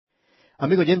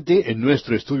Amigo oyente, en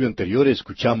nuestro estudio anterior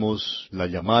escuchamos la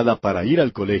llamada para ir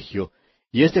al colegio,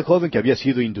 y este joven que había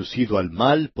sido inducido al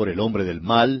mal por el hombre del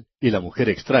mal y la mujer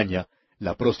extraña,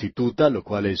 la prostituta, lo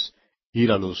cual es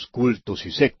ir a los cultos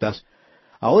y sectas,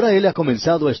 ahora él ha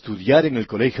comenzado a estudiar en el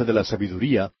colegio de la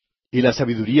sabiduría, y la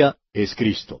sabiduría es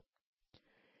Cristo.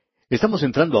 Estamos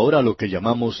entrando ahora a lo que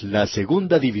llamamos la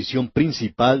segunda división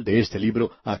principal de este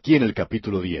libro, aquí en el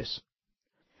capítulo 10.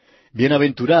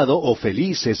 Bienaventurado o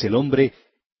feliz es el hombre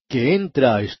que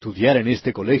entra a estudiar en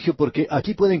este colegio, porque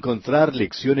aquí puede encontrar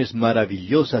lecciones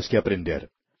maravillosas que aprender,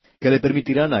 que le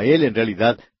permitirán a él en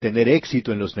realidad tener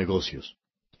éxito en los negocios.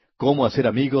 Cómo hacer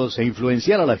amigos e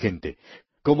influenciar a la gente,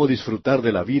 cómo disfrutar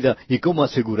de la vida y cómo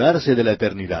asegurarse de la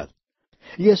eternidad.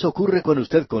 Y eso ocurre cuando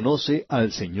usted conoce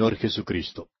al Señor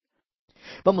Jesucristo.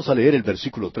 Vamos a leer el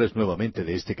versículo 3 nuevamente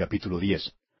de este capítulo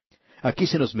 10. Aquí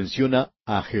se nos menciona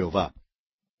a Jehová.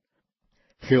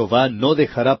 Jehová no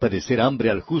dejará padecer hambre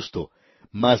al justo,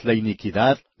 mas la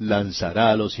iniquidad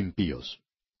lanzará a los impíos.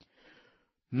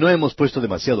 No hemos puesto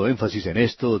demasiado énfasis en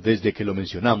esto desde que lo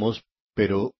mencionamos,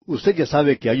 pero usted ya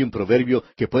sabe que hay un proverbio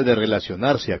que puede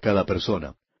relacionarse a cada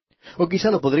persona. O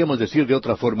quizá lo podríamos decir de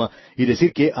otra forma y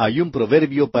decir que hay un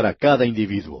proverbio para cada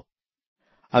individuo.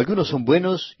 Algunos son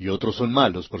buenos y otros son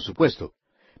malos, por supuesto,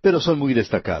 pero son muy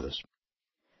destacados.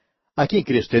 ¿A quién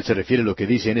cree usted se refiere lo que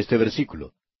dice en este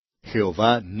versículo?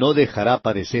 Jehová no dejará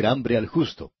padecer hambre al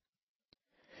justo.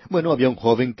 Bueno, había un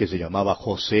joven que se llamaba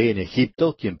José en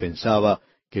Egipto, quien pensaba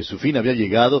que su fin había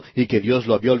llegado y que Dios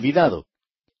lo había olvidado.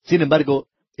 Sin embargo,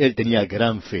 él tenía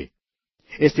gran fe.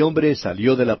 Este hombre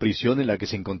salió de la prisión en la que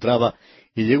se encontraba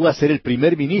y llegó a ser el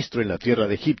primer ministro en la tierra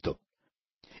de Egipto.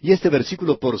 Y este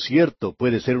versículo, por cierto,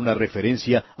 puede ser una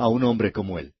referencia a un hombre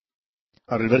como él.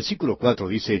 Ahora el versículo 4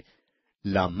 dice,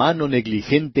 la mano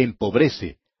negligente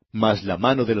empobrece, mas la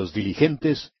mano de los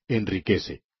diligentes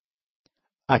enriquece.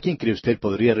 ¿A quién cree usted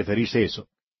podría referirse eso?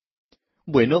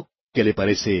 Bueno, ¿qué le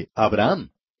parece a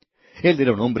Abraham? Él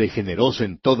era un hombre generoso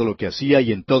en todo lo que hacía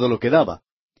y en todo lo que daba.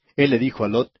 Él le dijo a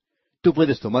Lot, tú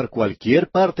puedes tomar cualquier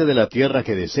parte de la tierra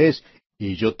que desees,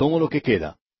 y yo tomo lo que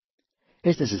queda.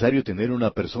 Es necesario tener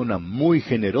una persona muy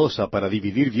generosa para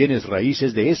dividir bienes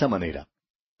raíces de esa manera.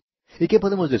 ¿Y qué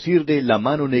podemos decir de la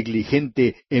mano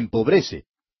negligente empobrece?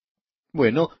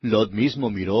 Bueno, Lot mismo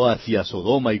miró hacia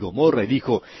Sodoma y Gomorra y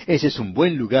dijo, ese es un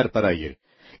buen lugar para ir.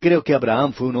 Creo que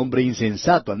Abraham fue un hombre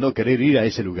insensato al no querer ir a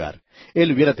ese lugar.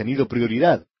 Él hubiera tenido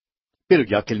prioridad. Pero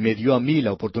ya que él me dio a mí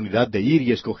la oportunidad de ir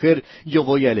y escoger, yo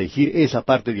voy a elegir esa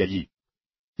parte de allí.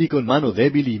 Y con mano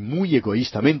débil y muy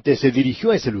egoístamente se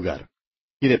dirigió a ese lugar.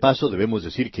 Y de paso debemos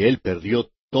decir que él perdió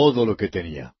todo lo que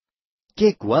tenía.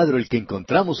 ¡Qué cuadro el que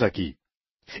encontramos aquí!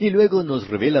 Y luego nos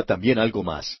revela también algo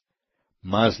más.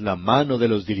 Mas la mano de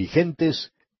los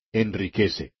diligentes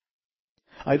enriquece.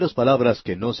 Hay dos palabras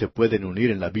que no se pueden unir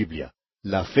en la Biblia.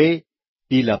 La fe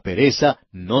y la pereza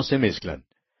no se mezclan.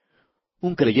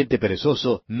 Un creyente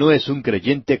perezoso no es un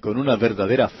creyente con una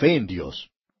verdadera fe en Dios.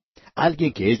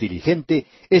 Alguien que es diligente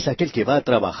es aquel que va a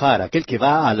trabajar, aquel que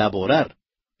va a laborar.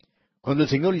 Cuando el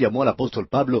Señor llamó al apóstol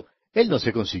Pablo, él no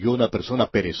se consiguió una persona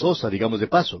perezosa, digamos de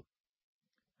paso.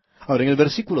 Ahora, en el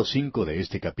versículo 5 de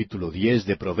este capítulo 10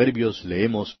 de Proverbios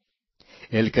leemos,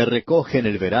 el que recoge en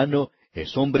el verano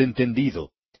es hombre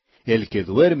entendido. El que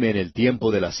duerme en el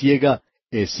tiempo de la siega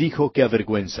es hijo que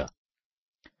avergüenza.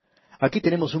 Aquí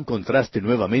tenemos un contraste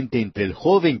nuevamente entre el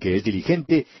joven que es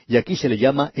diligente y aquí se le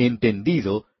llama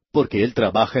entendido porque él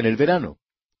trabaja en el verano.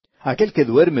 Aquel que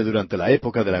duerme durante la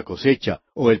época de la cosecha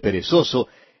o el perezoso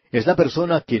es la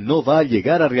persona que no va a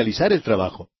llegar a realizar el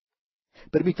trabajo.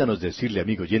 Permítanos decirle,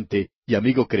 amigo oyente, y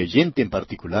amigo creyente en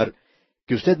particular,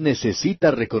 que usted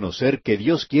necesita reconocer que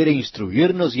Dios quiere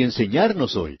instruirnos y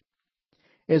enseñarnos hoy.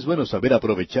 Es bueno saber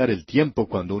aprovechar el tiempo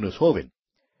cuando uno es joven.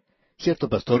 Cierto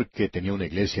pastor que tenía una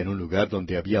iglesia en un lugar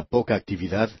donde había poca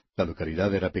actividad, la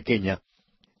localidad era pequeña,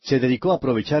 se dedicó a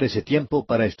aprovechar ese tiempo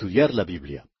para estudiar la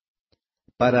Biblia.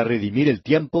 Para redimir el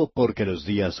tiempo porque los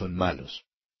días son malos.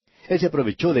 Él se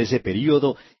aprovechó de ese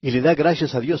período y le da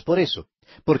gracias a Dios por eso,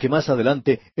 porque más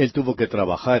adelante él tuvo que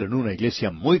trabajar en una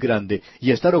iglesia muy grande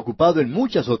y estar ocupado en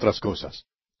muchas otras cosas.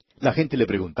 La gente le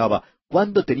preguntaba,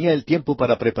 ¿cuándo tenía el tiempo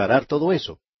para preparar todo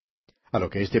eso? A lo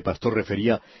que este pastor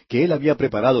refería que él había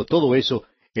preparado todo eso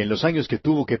en los años que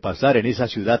tuvo que pasar en esa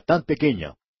ciudad tan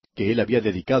pequeña, que él había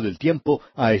dedicado el tiempo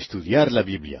a estudiar la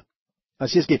Biblia.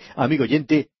 Así es que, amigo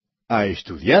oyente, a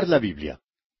estudiar la Biblia.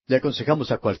 Le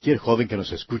aconsejamos a cualquier joven que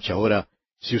nos escucha ahora,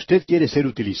 si usted quiere ser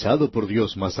utilizado por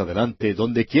Dios más adelante,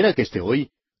 donde quiera que esté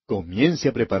hoy, comience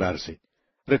a prepararse.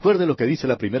 Recuerde lo que dice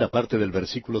la primera parte del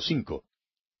versículo 5.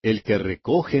 El que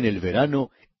recoge en el verano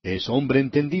es hombre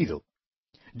entendido.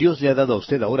 Dios le ha dado a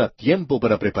usted ahora tiempo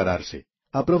para prepararse.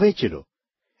 Aprovéchelo.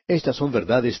 Estas son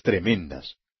verdades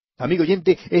tremendas. Amigo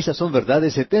oyente, esas son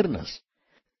verdades eternas.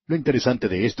 Lo interesante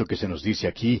de esto que se nos dice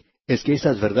aquí es que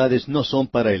esas verdades no son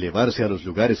para elevarse a los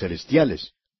lugares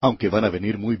celestiales, aunque van a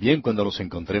venir muy bien cuando nos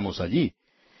encontremos allí,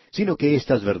 sino que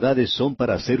estas verdades son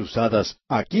para ser usadas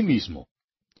aquí mismo.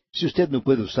 Si usted no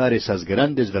puede usar esas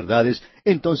grandes verdades,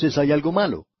 entonces hay algo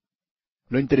malo.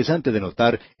 Lo interesante de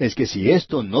notar es que si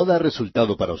esto no da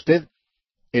resultado para usted,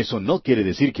 eso no quiere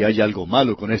decir que haya algo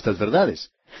malo con estas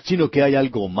verdades, sino que hay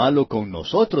algo malo con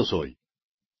nosotros hoy.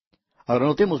 Ahora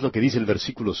notemos lo que dice el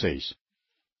versículo 6.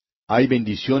 Hay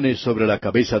bendiciones sobre la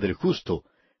cabeza del justo,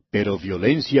 pero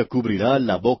violencia cubrirá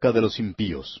la boca de los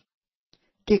impíos.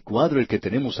 Qué cuadro el que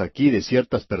tenemos aquí de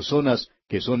ciertas personas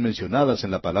que son mencionadas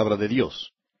en la palabra de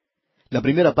Dios. La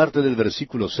primera parte del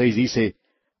versículo 6 dice,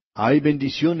 hay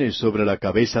bendiciones sobre la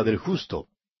cabeza del justo.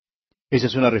 Esa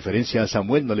es una referencia a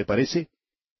Samuel, ¿no le parece?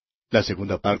 La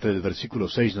segunda parte del versículo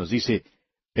 6 nos dice,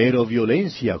 pero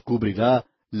violencia cubrirá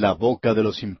la boca de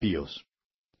los impíos.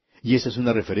 Y esa es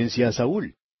una referencia a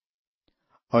Saúl.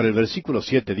 Ahora el versículo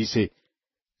 7 dice,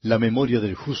 la memoria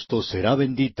del justo será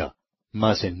bendita,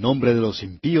 mas el nombre de los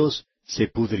impíos se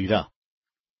pudrirá.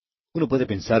 Uno puede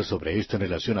pensar sobre esto en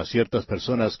relación a ciertas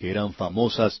personas que eran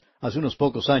famosas hace unos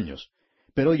pocos años,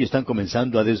 pero hoy están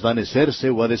comenzando a desvanecerse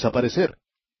o a desaparecer.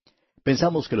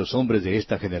 Pensamos que los hombres de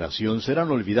esta generación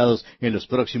serán olvidados en los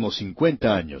próximos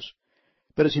 50 años.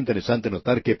 Pero es interesante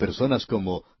notar que personas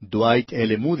como Dwight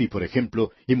L. Moody, por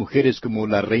ejemplo, y mujeres como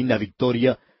la reina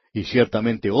Victoria, y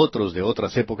ciertamente otros de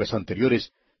otras épocas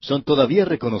anteriores, son todavía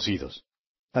reconocidos.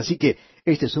 Así que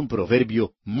este es un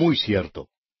proverbio muy cierto.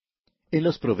 En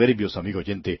los proverbios, amigo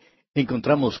oyente,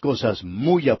 encontramos cosas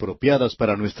muy apropiadas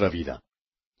para nuestra vida.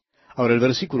 Ahora el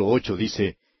versículo 8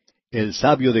 dice, el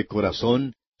sabio de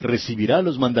corazón recibirá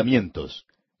los mandamientos,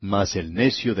 mas el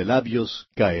necio de labios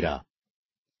caerá.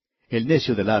 El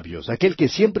necio de labios, aquel que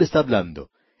siempre está hablando,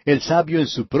 el sabio en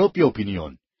su propia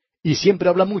opinión, y siempre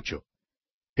habla mucho.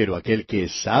 Pero aquel que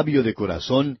es sabio de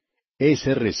corazón,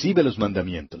 ese recibe los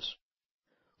mandamientos.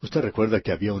 Usted recuerda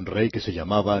que había un rey que se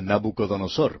llamaba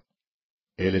Nabucodonosor.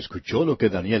 Él escuchó lo que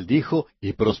Daniel dijo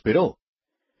y prosperó.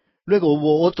 Luego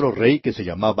hubo otro rey que se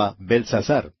llamaba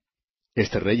Belsasar.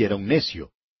 Este rey era un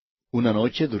necio. Una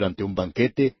noche, durante un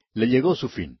banquete, le llegó su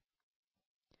fin.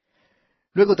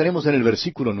 Luego tenemos en el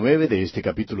versículo 9 de este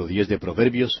capítulo 10 de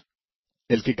Proverbios,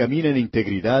 el que camina en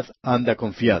integridad anda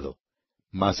confiado,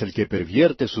 mas el que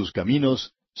pervierte sus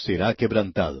caminos será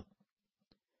quebrantado.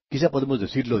 Quizá podemos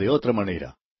decirlo de otra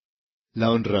manera.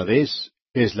 La honradez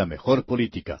es la mejor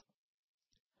política.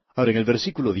 Ahora en el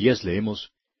versículo 10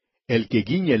 leemos, el que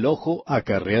guiñe el ojo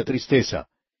acarrea tristeza,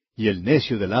 y el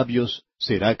necio de labios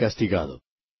será castigado.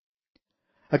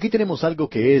 Aquí tenemos algo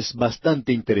que es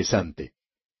bastante interesante,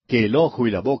 que el ojo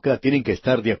y la boca tienen que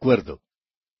estar de acuerdo.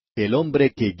 El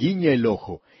hombre que guiña el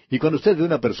ojo, y cuando usted ve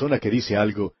una persona que dice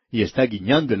algo y está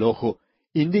guiñando el ojo,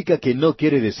 indica que no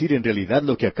quiere decir en realidad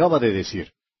lo que acaba de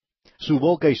decir. Su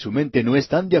boca y su mente no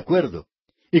están de acuerdo,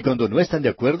 y cuando no están de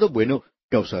acuerdo, bueno,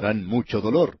 causarán mucho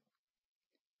dolor.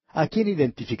 ¿A quién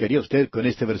identificaría usted con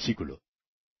este versículo?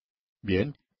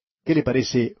 Bien, ¿qué le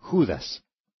parece Judas?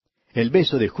 El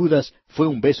beso de Judas fue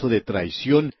un beso de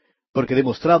traición porque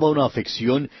demostraba una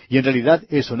afección y en realidad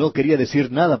eso no quería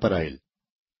decir nada para él.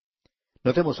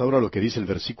 Notemos ahora lo que dice el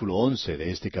versículo 11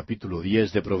 de este capítulo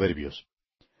 10 de Proverbios.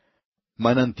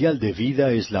 Manantial de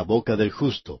vida es la boca del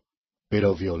justo,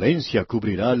 pero violencia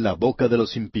cubrirá la boca de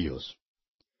los impíos.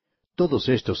 Todos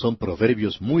estos son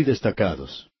proverbios muy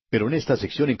destacados, pero en esta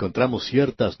sección encontramos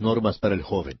ciertas normas para el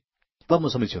joven.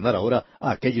 Vamos a mencionar ahora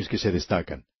a aquellos que se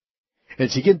destacan. El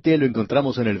siguiente lo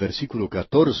encontramos en el versículo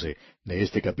 14 de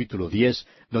este capítulo 10,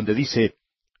 donde dice,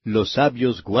 los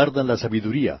sabios guardan la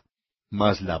sabiduría,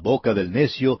 mas la boca del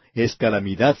necio es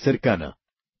calamidad cercana.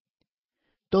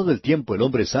 Todo el tiempo el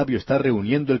hombre sabio está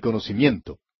reuniendo el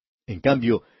conocimiento. En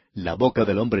cambio, la boca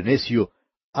del hombre necio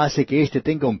hace que éste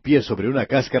tenga un pie sobre una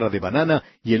cáscara de banana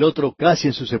y el otro casi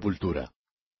en su sepultura.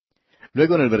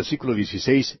 Luego en el versículo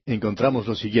 16 encontramos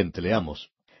lo siguiente, leamos.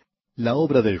 La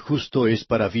obra del justo es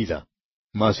para vida,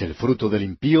 mas el fruto del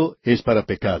impío es para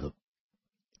pecado.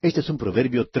 Este es un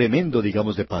proverbio tremendo,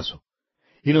 digamos de paso.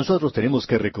 Y nosotros tenemos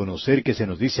que reconocer que se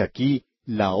nos dice aquí,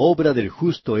 la obra del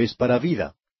justo es para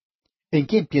vida. ¿En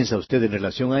quién piensa usted en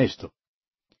relación a esto?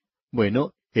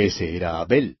 Bueno, ese era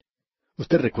Abel.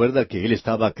 Usted recuerda que él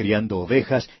estaba criando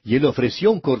ovejas y él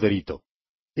ofreció un corderito.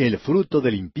 El fruto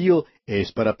del impío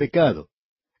es para pecado.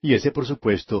 Y ese, por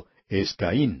supuesto, es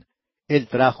Caín. Él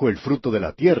trajo el fruto de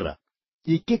la tierra.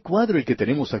 ¿Y qué cuadro el que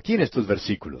tenemos aquí en estos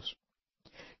versículos?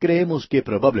 Creemos que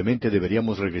probablemente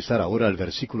deberíamos regresar ahora al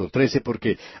versículo 13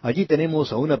 porque allí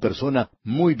tenemos a una persona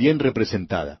muy bien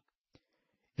representada.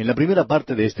 En la primera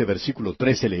parte de este versículo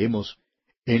 13 leemos,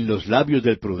 En los labios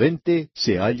del prudente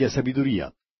se halla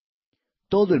sabiduría.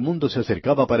 Todo el mundo se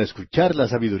acercaba para escuchar la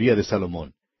sabiduría de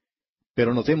Salomón.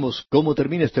 Pero notemos cómo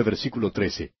termina este versículo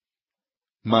 13.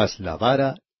 Mas la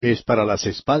vara es para las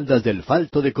espaldas del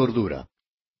falto de cordura.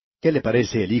 ¿Qué le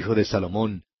parece el hijo de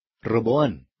Salomón,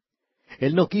 Roboán?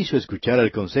 Él no quiso escuchar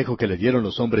el consejo que le dieron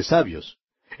los hombres sabios.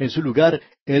 En su lugar,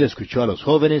 él escuchó a los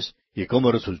jóvenes y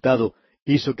como resultado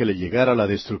hizo que le llegara la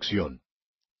destrucción.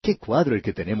 ¡Qué cuadro el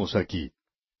que tenemos aquí!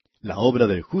 La obra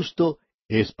del justo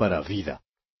es para vida.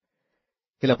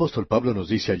 El apóstol Pablo nos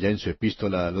dice allá en su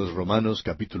epístola a los Romanos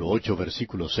capítulo 8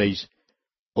 versículo 6,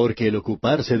 porque el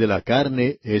ocuparse de la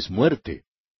carne es muerte.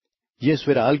 Y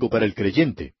eso era algo para el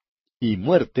creyente. Y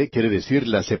muerte quiere decir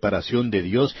la separación de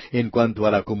Dios en cuanto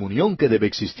a la comunión que debe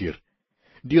existir.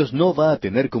 Dios no va a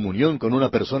tener comunión con una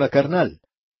persona carnal.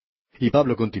 Y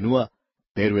Pablo continúa,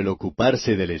 pero el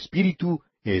ocuparse del Espíritu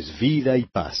es vida y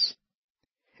paz.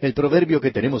 El proverbio que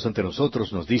tenemos ante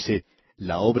nosotros nos dice,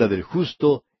 la obra del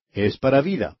justo es para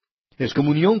vida, es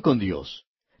comunión con Dios,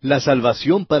 la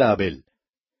salvación para Abel,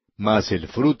 mas el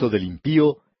fruto del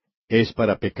impío es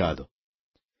para pecado.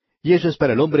 Y eso es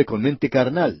para el hombre con mente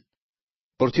carnal.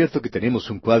 Por cierto que tenemos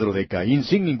un cuadro de Caín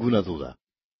sin ninguna duda.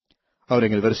 Ahora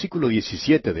en el versículo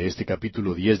 17 de este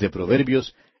capítulo 10 de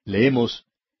Proverbios, leemos,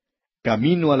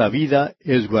 Camino a la vida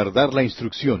es guardar la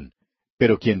instrucción,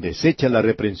 pero quien desecha la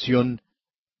reprensión,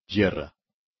 yerra.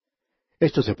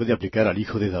 Esto se puede aplicar al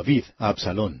hijo de David, a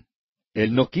Absalón.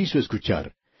 Él no quiso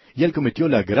escuchar, y él cometió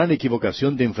la gran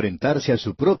equivocación de enfrentarse a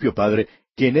su propio padre,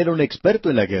 quien era un experto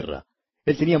en la guerra.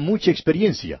 Él tenía mucha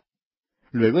experiencia.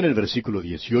 Luego en el versículo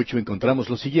 18 encontramos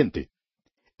lo siguiente.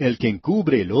 El que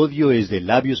encubre el odio es de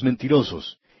labios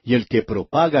mentirosos, y el que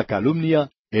propaga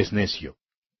calumnia es necio.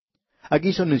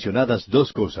 Aquí son mencionadas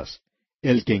dos cosas.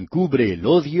 El que encubre el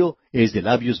odio es de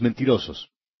labios mentirosos.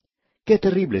 Qué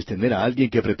terrible es tener a alguien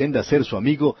que pretenda ser su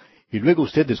amigo y luego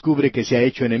usted descubre que se ha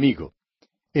hecho enemigo.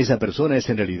 Esa persona es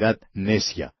en realidad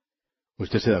necia.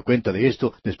 Usted se da cuenta de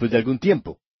esto después de algún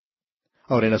tiempo.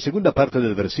 Ahora, en la segunda parte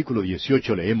del versículo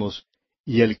 18 leemos,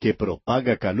 y el que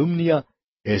propaga calumnia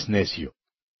es necio.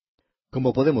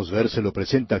 Como podemos ver, se lo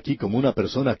presenta aquí como una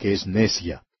persona que es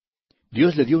necia.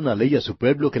 Dios le dio una ley a su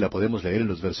pueblo que la podemos leer en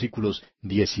los versículos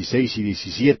 16 y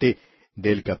 17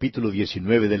 del capítulo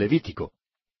 19 de Levítico.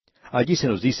 Allí se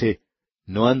nos dice,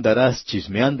 no andarás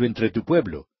chismeando entre tu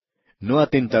pueblo, no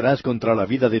atentarás contra la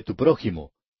vida de tu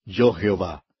prójimo, yo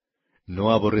Jehová.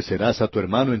 No aborrecerás a tu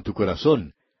hermano en tu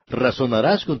corazón,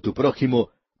 razonarás con tu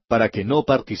prójimo, para que no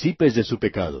participes de su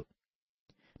pecado.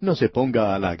 No se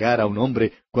ponga a halagar a un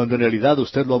hombre cuando en realidad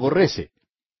usted lo aborrece.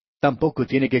 Tampoco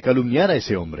tiene que calumniar a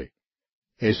ese hombre.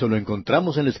 Eso lo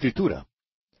encontramos en la Escritura.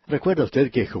 ¿Recuerda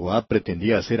usted que Joab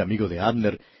pretendía ser amigo de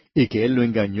Abner y que él lo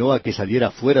engañó a que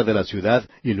saliera fuera de la ciudad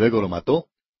y luego lo mató?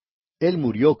 Él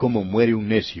murió como muere un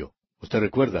necio. Usted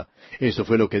recuerda, eso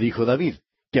fue lo que dijo David,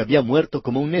 que había muerto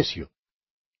como un necio.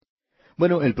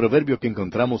 Bueno, el proverbio que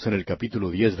encontramos en el capítulo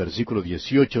 10, versículo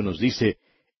 18 nos dice,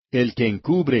 el que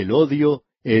encubre el odio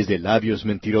es de labios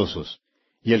mentirosos,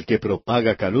 y el que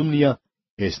propaga calumnia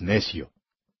es necio.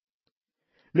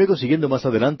 Luego, siguiendo más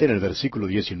adelante en el versículo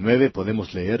 19,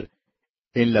 podemos leer,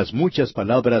 en las muchas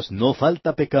palabras no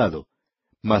falta pecado,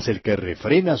 mas el que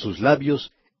refrena sus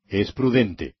labios es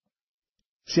prudente.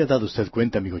 ¿Se ha dado usted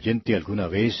cuenta, amigo oyente, alguna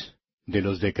vez de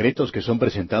los decretos que son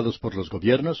presentados por los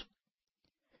gobiernos?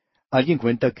 Alguien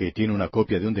cuenta que tiene una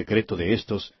copia de un decreto de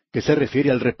estos que se refiere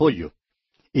al repollo,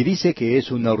 y dice que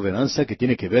es una ordenanza que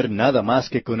tiene que ver nada más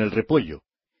que con el repollo.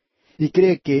 Y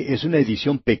cree que es una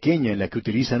edición pequeña en la que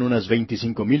utilizan unas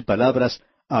 25,000 palabras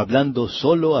hablando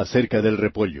solo acerca del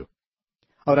repollo.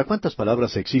 Ahora, ¿cuántas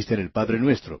palabras existen en el Padre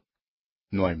Nuestro?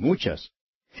 No hay muchas.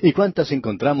 ¿Y cuántas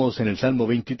encontramos en el Salmo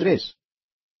 23?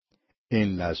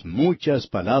 En las muchas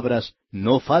palabras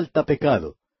no falta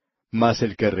pecado, mas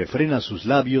el que refrena sus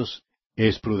labios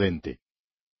es prudente.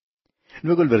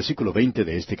 Luego el versículo 20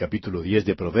 de este capítulo 10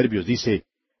 de Proverbios dice,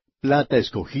 plata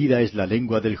escogida es la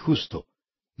lengua del justo,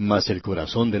 mas el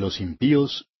corazón de los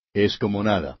impíos es como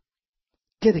nada.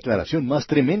 ¿Qué declaración más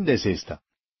tremenda es esta?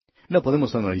 No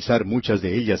podemos analizar muchas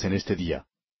de ellas en este día.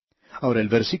 Ahora el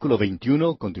versículo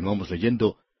 21, continuamos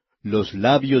leyendo, los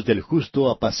labios del justo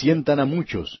apacientan a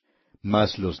muchos,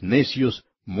 mas los necios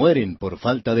mueren por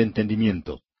falta de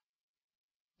entendimiento.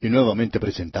 Y nuevamente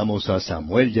presentamos a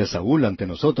Samuel y a Saúl ante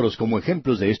nosotros como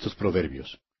ejemplos de estos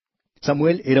proverbios.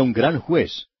 Samuel era un gran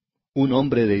juez, un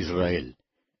hombre de Israel.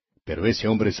 Pero ese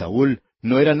hombre Saúl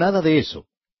no era nada de eso.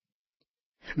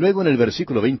 Luego en el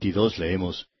versículo 22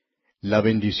 leemos, La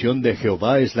bendición de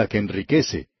Jehová es la que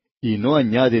enriquece, y no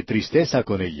añade tristeza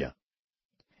con ella.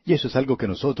 Y eso es algo que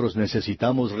nosotros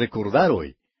necesitamos recordar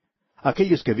hoy.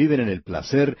 Aquellos que viven en el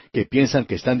placer, que piensan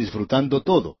que están disfrutando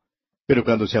todo, pero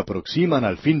cuando se aproximan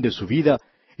al fin de su vida,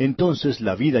 entonces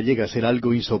la vida llega a ser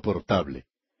algo insoportable.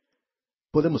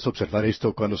 Podemos observar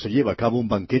esto cuando se lleva a cabo un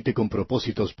banquete con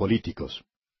propósitos políticos.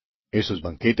 Esos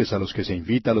banquetes a los que se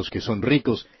invita a los que son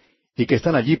ricos y que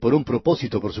están allí por un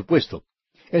propósito, por supuesto.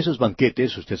 Esos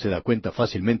banquetes, usted se da cuenta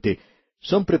fácilmente,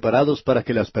 son preparados para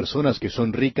que las personas que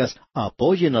son ricas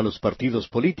apoyen a los partidos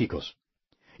políticos.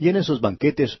 Y en esos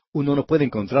banquetes uno no puede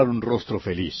encontrar un rostro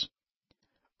feliz.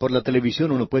 Por la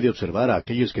televisión uno puede observar a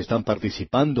aquellos que están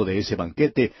participando de ese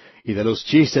banquete y de los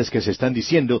chistes que se están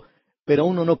diciendo, pero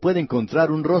uno no puede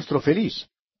encontrar un rostro feliz.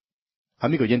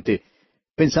 Amigo oyente,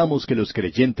 pensamos que los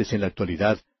creyentes en la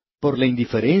actualidad, por la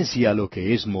indiferencia a lo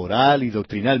que es moral y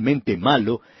doctrinalmente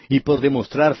malo, y por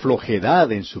demostrar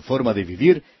flojedad en su forma de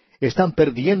vivir, están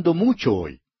perdiendo mucho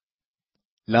hoy.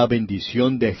 La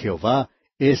bendición de Jehová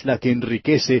es la que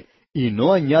enriquece y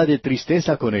no añade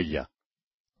tristeza con ella.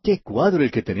 ¡Qué cuadro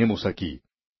el que tenemos aquí!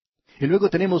 Y luego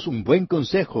tenemos un buen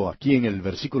consejo aquí en el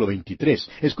versículo 23.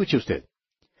 Escuche usted.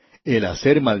 El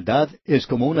hacer maldad es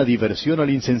como una diversión al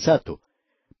insensato,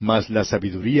 mas la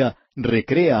sabiduría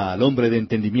recrea al hombre de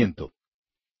entendimiento.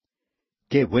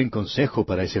 ¡Qué buen consejo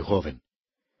para ese joven!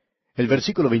 El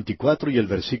versículo 24 y el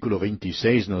versículo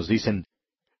 26 nos dicen,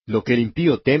 Lo que el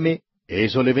impío teme,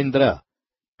 eso le vendrá,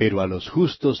 pero a los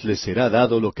justos les será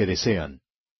dado lo que desean.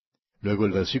 Luego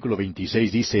el versículo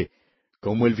 26 dice,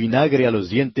 Como el vinagre a los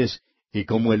dientes y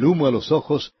como el humo a los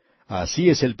ojos, así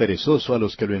es el perezoso a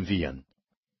los que lo envían.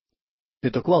 ¿Le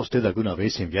tocó a usted alguna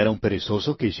vez enviar a un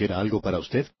perezoso que hiciera algo para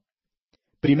usted?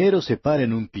 Primero se para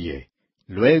en un pie,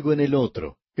 luego en el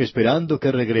otro, esperando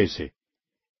que regrese.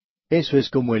 Eso es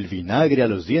como el vinagre a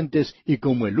los dientes y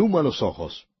como el humo a los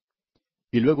ojos.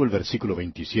 Y luego el versículo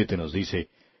 27 nos dice,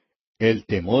 El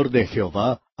temor de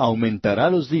Jehová aumentará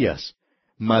los días,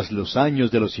 mas los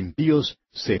años de los impíos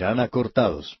serán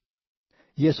acortados.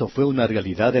 Y eso fue una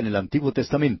realidad en el Antiguo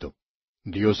Testamento.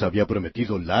 Dios había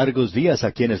prometido largos días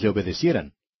a quienes le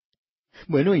obedecieran.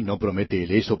 Bueno, ¿y no promete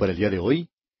Él eso para el día de hoy?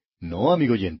 No,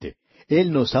 amigo oyente,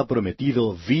 Él nos ha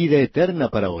prometido vida eterna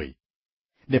para hoy.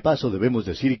 De paso debemos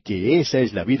decir que esa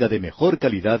es la vida de mejor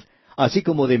calidad, así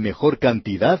como de mejor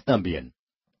cantidad también.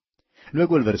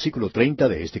 Luego el versículo 30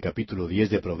 de este capítulo 10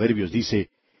 de Proverbios dice,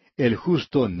 El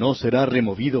justo no será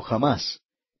removido jamás,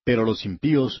 pero los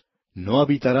impíos no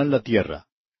habitarán la tierra.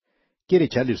 ¿Quiere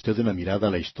echarle usted una mirada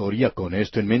a la historia con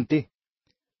esto en mente?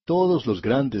 Todos los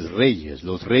grandes reyes,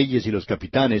 los reyes y los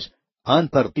capitanes, han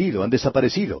partido, han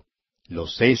desaparecido.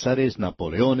 Los Césares,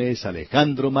 Napoleones,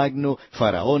 Alejandro Magno,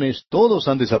 faraones, todos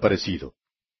han desaparecido.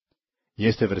 Y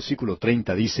este versículo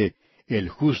 30 dice, El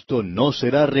justo no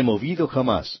será removido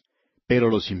jamás, pero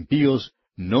los impíos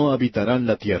no habitarán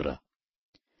la tierra.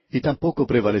 Y tampoco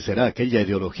prevalecerá aquella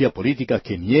ideología política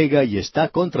que niega y está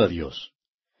contra Dios.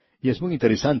 Y es muy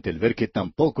interesante el ver que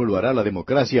tampoco lo hará la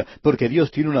democracia, porque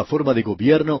Dios tiene una forma de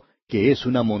gobierno que es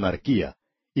una monarquía,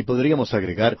 y podríamos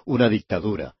agregar una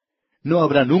dictadura. No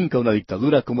habrá nunca una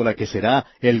dictadura como la que será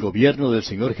el gobierno del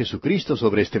Señor Jesucristo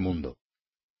sobre este mundo.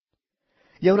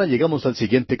 Y ahora llegamos al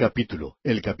siguiente capítulo,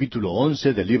 el capítulo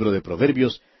 11 del libro de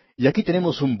Proverbios, y aquí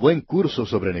tenemos un buen curso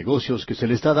sobre negocios que se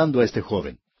le está dando a este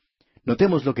joven.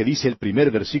 Notemos lo que dice el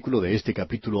primer versículo de este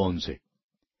capítulo 11.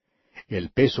 El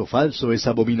peso falso es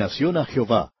abominación a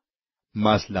Jehová,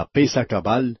 mas la pesa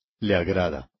cabal le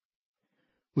agrada.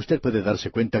 Usted puede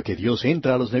darse cuenta que Dios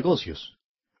entra a los negocios.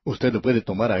 Usted lo puede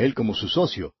tomar a Él como su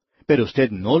socio, pero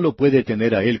usted no lo puede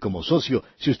tener a Él como socio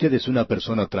si usted es una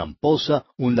persona tramposa,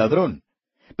 un ladrón.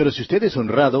 Pero si usted es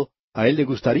honrado, a Él le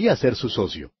gustaría ser su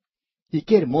socio. Y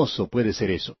qué hermoso puede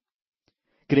ser eso.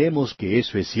 Creemos que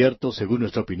eso es cierto, según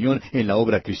nuestra opinión, en la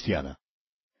obra cristiana.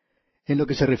 En lo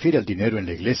que se refiere al dinero en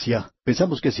la iglesia,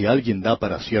 pensamos que si alguien da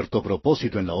para cierto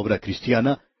propósito en la obra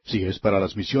cristiana, si es para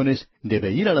las misiones,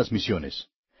 debe ir a las misiones.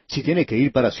 Si tiene que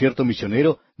ir para cierto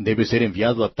misionero, debe ser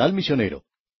enviado a tal misionero.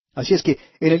 Así es que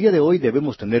en el día de hoy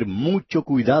debemos tener mucho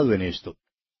cuidado en esto.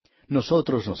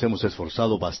 Nosotros nos hemos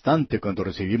esforzado bastante cuando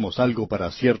recibimos algo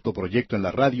para cierto proyecto en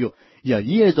la radio, y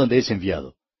allí es donde es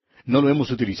enviado. No lo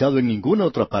hemos utilizado en ninguna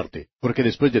otra parte, porque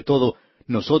después de todo,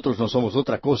 nosotros no somos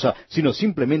otra cosa, sino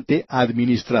simplemente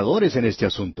administradores en este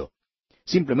asunto.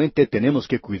 Simplemente tenemos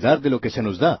que cuidar de lo que se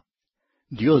nos da.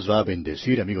 Dios va a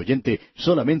bendecir, amigo oyente,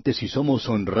 solamente si somos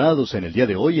honrados en el día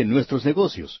de hoy en nuestros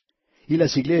negocios. Y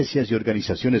las iglesias y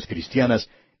organizaciones cristianas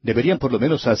Deberían por lo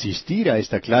menos asistir a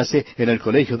esta clase en el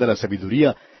Colegio de la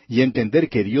Sabiduría y entender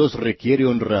que Dios requiere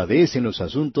honradez en los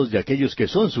asuntos de aquellos que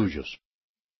son suyos.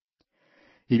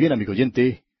 Y bien, amigo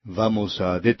oyente, vamos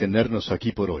a detenernos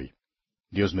aquí por hoy.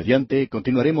 Dios mediante,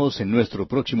 continuaremos en nuestro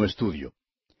próximo estudio.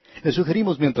 Le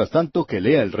sugerimos, mientras tanto, que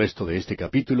lea el resto de este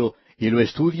capítulo y lo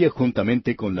estudie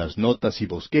juntamente con las notas y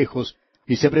bosquejos,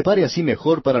 y se prepare así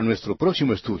mejor para nuestro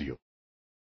próximo estudio.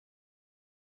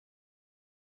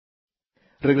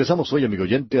 Regresamos hoy, amigo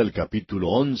oyente, al capítulo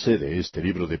 11 de este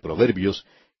libro de Proverbios,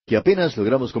 que apenas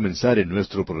logramos comenzar en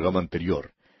nuestro programa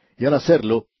anterior. Y al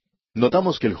hacerlo,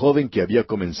 notamos que el joven que había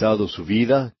comenzado su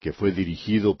vida, que fue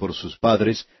dirigido por sus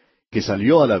padres, que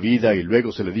salió a la vida y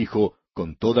luego se le dijo,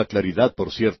 con toda claridad,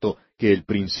 por cierto, que el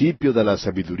principio de la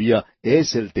sabiduría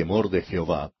es el temor de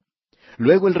Jehová.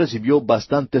 Luego él recibió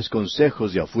bastantes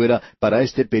consejos de afuera para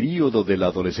este período de la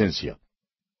adolescencia.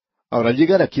 Ahora, al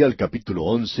llegar aquí al capítulo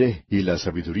 11 y la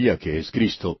sabiduría que es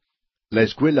Cristo, la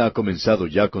escuela ha comenzado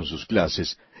ya con sus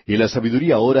clases y la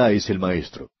sabiduría ahora es el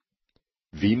maestro.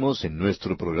 Vimos en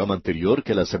nuestro programa anterior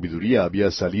que la sabiduría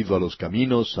había salido a los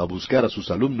caminos a buscar a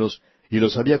sus alumnos y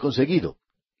los había conseguido.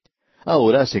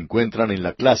 Ahora se encuentran en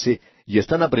la clase y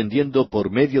están aprendiendo por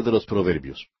medio de los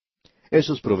proverbios.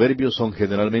 Esos proverbios son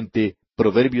generalmente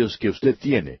proverbios que usted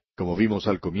tiene, como vimos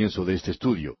al comienzo de este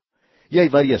estudio. Y hay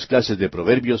varias clases de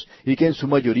proverbios y que en su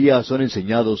mayoría son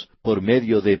enseñados por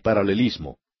medio de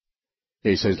paralelismo.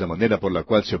 Esa es la manera por la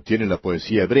cual se obtiene la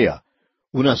poesía hebrea.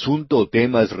 Un asunto o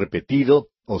tema es repetido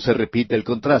o se repite el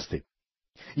contraste.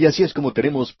 Y así es como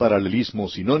tenemos paralelismo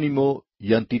sinónimo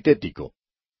y antitético.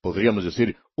 Podríamos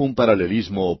decir un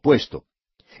paralelismo opuesto.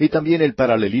 Y también el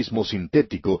paralelismo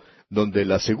sintético, donde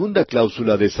la segunda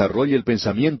cláusula desarrolla el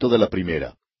pensamiento de la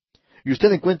primera. Y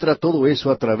usted encuentra todo eso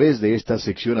a través de esta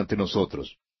sección ante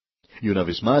nosotros. Y una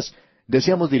vez más,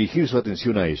 deseamos dirigir su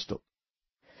atención a esto.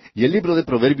 Y el libro de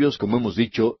Proverbios, como hemos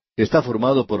dicho, está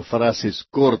formado por frases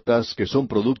cortas que son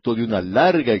producto de una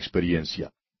larga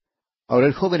experiencia. Ahora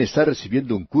el joven está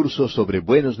recibiendo un curso sobre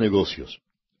buenos negocios.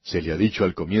 Se le ha dicho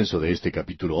al comienzo de este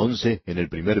capítulo 11, en el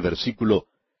primer versículo,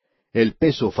 «El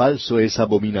peso falso es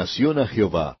abominación a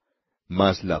Jehová,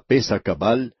 mas la pesa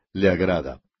cabal le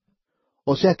agrada».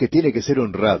 O sea que tiene que ser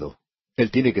honrado. Él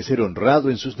tiene que ser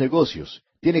honrado en sus negocios.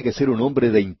 Tiene que ser un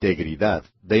hombre de integridad,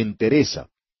 de entereza.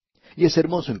 Y es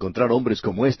hermoso encontrar hombres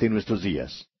como este en nuestros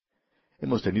días.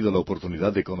 Hemos tenido la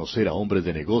oportunidad de conocer a hombres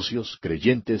de negocios,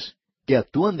 creyentes, que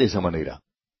actúan de esa manera.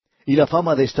 Y la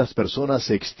fama de estas personas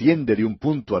se extiende de un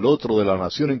punto al otro de la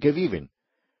nación en que viven.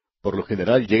 Por lo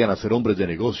general llegan a ser hombres de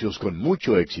negocios con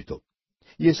mucho éxito.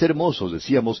 Y es hermoso,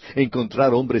 decíamos,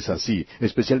 encontrar hombres así,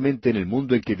 especialmente en el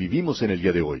mundo en que vivimos en el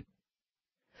día de hoy.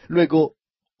 Luego,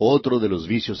 otro de los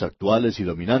vicios actuales y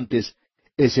dominantes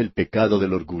es el pecado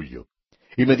del orgullo.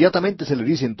 Inmediatamente se le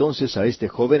dice entonces a este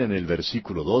joven en el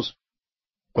versículo 2,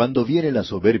 «Cuando viene la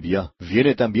soberbia,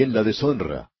 viene también la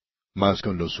deshonra, mas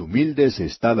con los humildes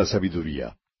está la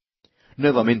sabiduría».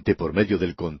 Nuevamente, por medio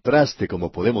del contraste,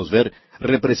 como podemos ver,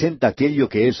 representa aquello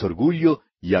que es orgullo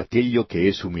y aquello que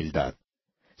es humildad.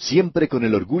 Siempre con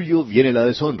el orgullo viene la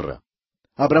deshonra.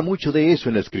 Habrá mucho de eso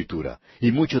en la Escritura,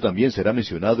 y mucho también será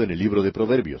mencionado en el libro de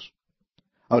Proverbios.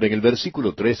 Ahora, en el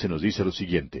versículo 13 nos dice lo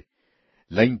siguiente,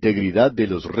 «La integridad de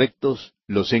los rectos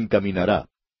los encaminará,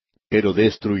 pero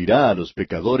destruirá a los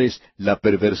pecadores la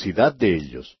perversidad de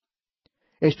ellos».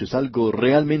 Esto es algo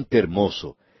realmente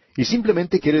hermoso, y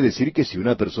simplemente quiere decir que si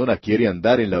una persona quiere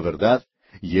andar en la verdad,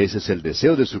 y ese es el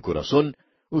deseo de su corazón,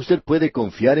 usted puede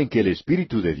confiar en que el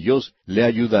Espíritu de Dios le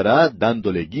ayudará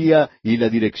dándole guía y la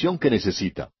dirección que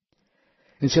necesita.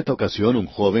 En cierta ocasión un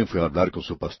joven fue a hablar con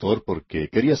su pastor porque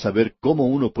quería saber cómo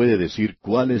uno puede decir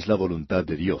cuál es la voluntad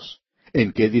de Dios,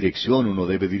 en qué dirección uno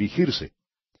debe dirigirse.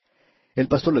 El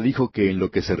pastor le dijo que en lo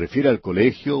que se refiere al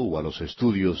colegio o a los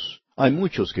estudios, hay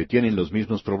muchos que tienen los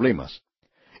mismos problemas.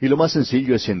 Y lo más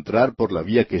sencillo es entrar por la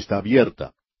vía que está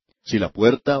abierta. Si la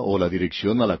puerta o la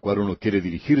dirección a la cual uno quiere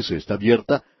dirigirse está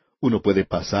abierta, uno puede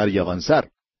pasar y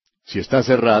avanzar. Si está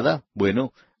cerrada,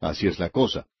 bueno, así es la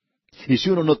cosa. Y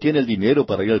si uno no tiene el dinero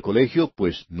para ir al colegio,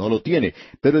 pues no lo tiene,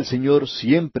 pero el Señor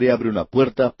siempre abre una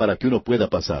puerta para que uno pueda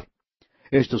pasar.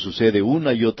 Esto sucede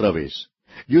una y otra vez,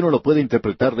 y uno lo puede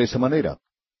interpretar de esa manera.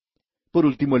 Por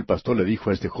último, el pastor le dijo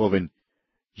a este joven,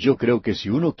 «Yo creo que si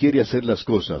uno quiere hacer las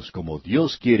cosas como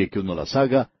Dios quiere que uno las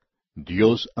haga,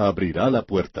 Dios abrirá la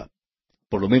puerta.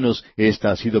 Por lo menos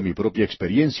esta ha sido mi propia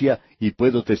experiencia y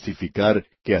puedo testificar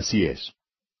que así es».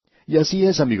 Y así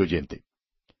es, amigo oyente.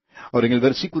 Ahora, en el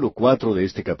versículo 4 de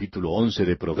este capítulo 11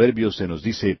 de Proverbios se nos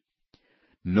dice,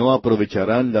 «No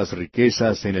aprovecharán las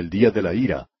riquezas en el día de la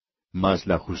ira, mas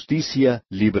la justicia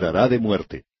librará de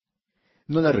muerte».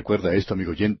 ¿No le recuerda esto,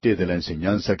 amigo oyente, de la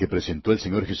enseñanza que presentó el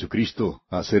Señor Jesucristo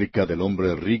acerca del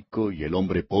hombre rico y el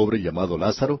hombre pobre llamado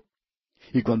Lázaro?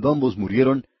 Y cuando ambos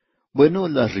murieron, bueno,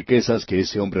 las riquezas que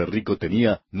ese hombre rico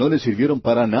tenía no le sirvieron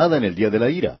para nada en el día de la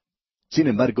ira. Sin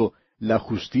embargo, la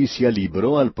justicia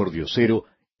libró al pordiosero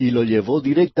y lo llevó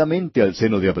directamente al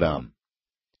seno de Abraham.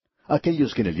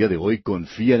 Aquellos que en el día de hoy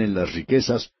confían en las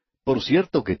riquezas, por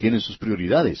cierto que tienen sus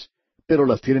prioridades, pero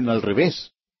las tienen al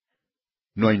revés.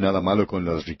 No hay nada malo con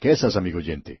las riquezas, amigo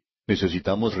oyente.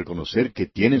 Necesitamos reconocer que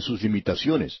tienen sus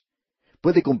limitaciones.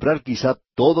 Puede comprar quizá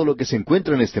todo lo que se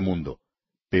encuentra en este mundo,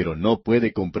 pero no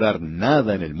puede comprar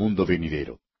nada en el mundo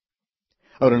venidero.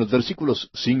 Ahora, en los versículos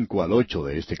 5 al 8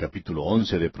 de este capítulo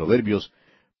 11 de Proverbios,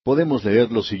 podemos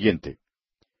leer lo siguiente.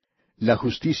 La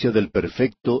justicia del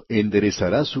perfecto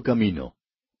enderezará su camino,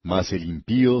 mas el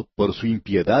impío por su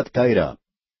impiedad caerá.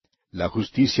 La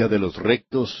justicia de los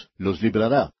rectos los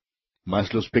librará,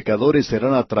 mas los pecadores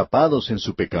serán atrapados en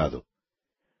su pecado.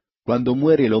 Cuando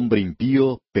muere el hombre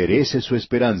impío, perece su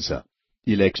esperanza,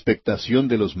 y la expectación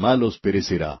de los malos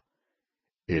perecerá.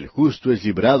 El justo es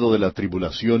librado de la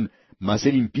tribulación, mas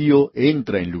el impío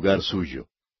entra en lugar suyo.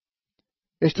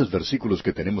 Estos versículos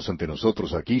que tenemos ante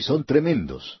nosotros aquí son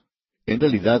tremendos. En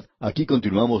realidad, aquí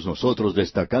continuamos nosotros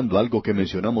destacando algo que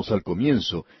mencionamos al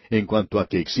comienzo, en cuanto a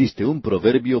que existe un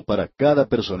proverbio para cada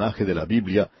personaje de la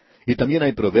Biblia, y también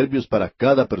hay proverbios para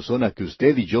cada persona que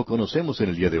usted y yo conocemos en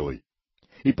el día de hoy.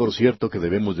 Y por cierto que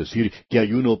debemos decir que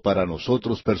hay uno para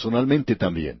nosotros personalmente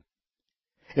también.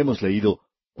 Hemos leído,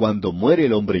 cuando muere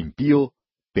el hombre impío,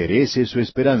 perece su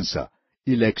esperanza,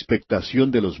 y la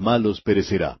expectación de los malos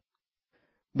perecerá.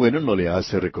 Bueno, ¿no le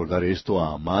hace recordar esto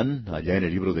a Amán, allá en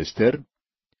el libro de Esther?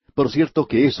 Por cierto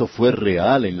que eso fue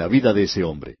real en la vida de ese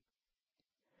hombre.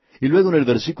 Y luego en el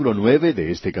versículo 9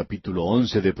 de este capítulo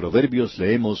 11 de Proverbios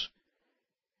leemos,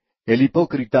 El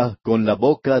hipócrita con la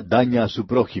boca daña a su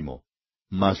prójimo,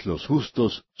 mas los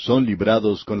justos son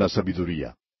librados con la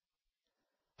sabiduría.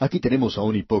 Aquí tenemos a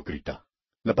un hipócrita.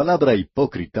 La palabra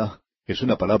hipócrita es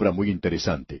una palabra muy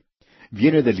interesante.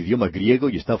 Viene del idioma griego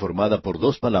y está formada por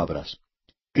dos palabras.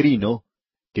 Crino,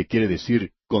 que quiere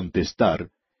decir contestar,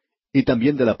 y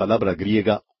también de la palabra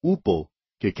griega upo,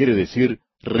 que quiere decir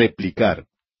replicar.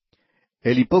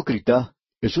 El hipócrita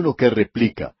es uno que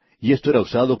replica, y esto era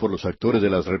usado por los actores de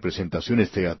las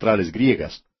representaciones teatrales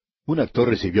griegas. Un actor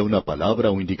recibía una palabra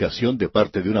o indicación de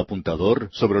parte de un apuntador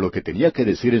sobre lo que tenía que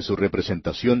decir en su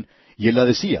representación, y él la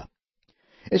decía.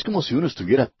 Es como si uno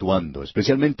estuviera actuando,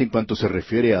 especialmente en cuanto se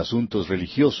refiere a asuntos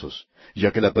religiosos,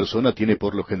 ya que la persona tiene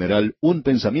por lo general un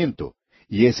pensamiento,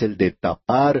 y es el de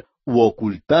tapar u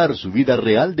ocultar su vida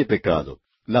real de pecado,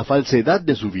 la falsedad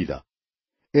de su vida.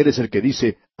 Él es el que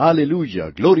dice,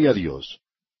 Aleluya, gloria a Dios.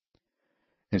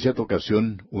 En cierta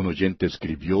ocasión, un oyente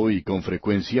escribió, y con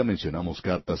frecuencia mencionamos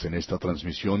cartas en esta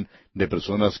transmisión de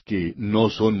personas que no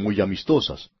son muy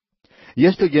amistosas. Y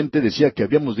este oyente decía que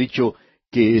habíamos dicho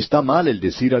que está mal el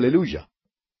decir aleluya.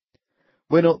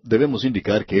 Bueno, debemos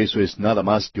indicar que eso es nada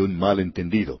más que un mal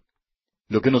entendido.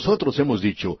 Lo que nosotros hemos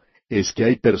dicho es que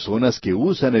hay personas que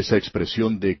usan esa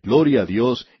expresión de gloria a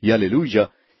Dios y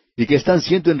aleluya, y que están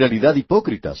siendo en realidad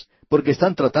hipócritas, porque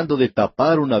están tratando de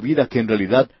tapar una vida que en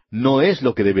realidad no es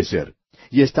lo que debe ser,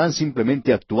 y están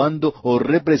simplemente actuando o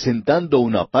representando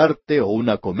una parte o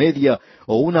una comedia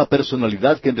o una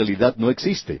personalidad que en realidad no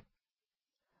existe.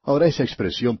 Ahora esa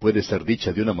expresión puede ser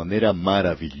dicha de una manera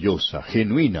maravillosa,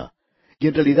 genuina, y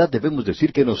en realidad debemos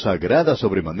decir que nos agrada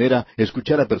sobremanera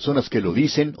escuchar a personas que lo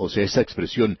dicen, o sea, esa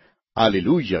expresión,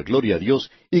 aleluya, gloria a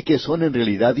Dios, y que son en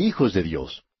realidad hijos de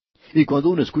Dios. Y cuando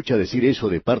uno escucha decir eso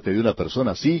de parte de una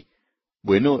persona así,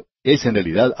 bueno, es en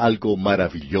realidad algo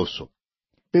maravilloso.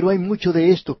 Pero hay mucho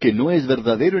de esto que no es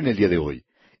verdadero en el día de hoy,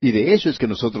 y de eso es que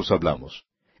nosotros hablamos.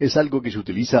 Es algo que se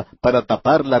utiliza para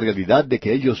tapar la realidad de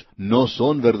que ellos no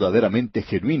son verdaderamente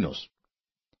genuinos.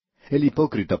 El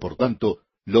hipócrita, por tanto,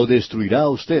 lo destruirá a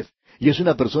usted, y es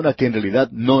una persona que en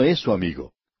realidad no es su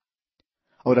amigo.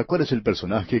 Ahora, ¿cuál es el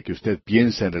personaje que usted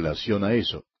piensa en relación a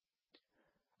eso?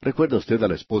 ¿Recuerda usted a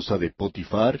la esposa de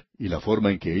Potifar y la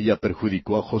forma en que ella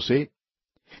perjudicó a José?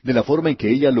 ¿De la forma en que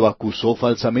ella lo acusó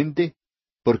falsamente?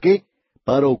 ¿Por qué?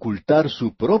 Para ocultar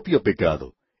su propio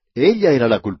pecado. Ella era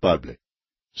la culpable.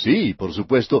 Sí, por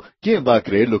supuesto, ¿quién va a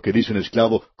creer lo que dice un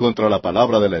esclavo contra la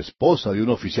palabra de la esposa de un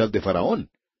oficial de Faraón?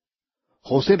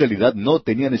 José en realidad no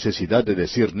tenía necesidad de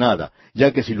decir nada,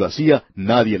 ya que si lo hacía,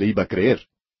 nadie le iba a creer.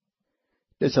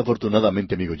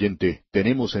 Desafortunadamente, amigo oyente,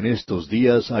 tenemos en estos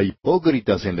días a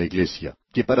hipócritas en la iglesia,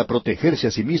 que para protegerse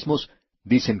a sí mismos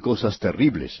dicen cosas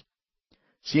terribles.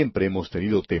 Siempre hemos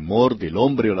tenido temor del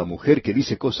hombre o la mujer que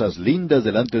dice cosas lindas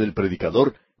delante del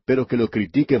predicador, pero que lo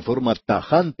critica en forma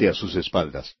tajante a sus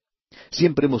espaldas.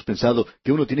 Siempre hemos pensado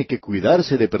que uno tiene que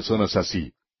cuidarse de personas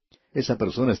así. Esa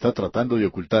persona está tratando de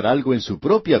ocultar algo en su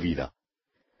propia vida.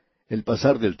 El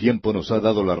pasar del tiempo nos ha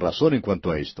dado la razón en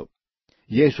cuanto a esto.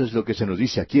 Y eso es lo que se nos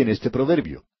dice aquí en este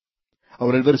proverbio.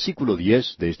 Ahora el versículo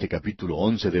 10 de este capítulo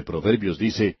 11 de Proverbios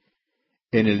dice,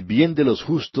 En el bien de los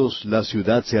justos la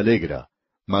ciudad se alegra,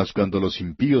 mas cuando los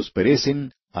impíos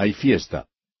perecen, hay fiesta.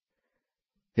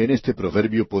 En este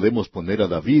proverbio podemos poner a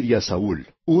David y a Saúl,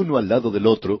 uno al lado del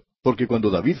otro, porque cuando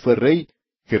David fue rey,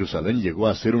 Jerusalén llegó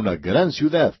a ser una gran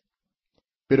ciudad.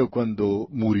 Pero cuando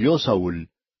murió Saúl,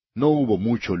 no hubo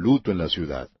mucho luto en la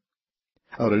ciudad.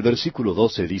 Ahora el versículo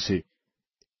 12 dice,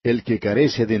 El que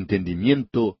carece de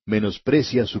entendimiento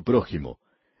menosprecia a su prójimo,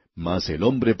 mas el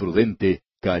hombre prudente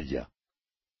calla.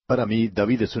 Para mí,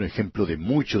 David es un ejemplo de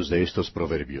muchos de estos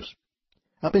proverbios.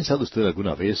 ¿Ha pensado usted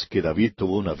alguna vez que David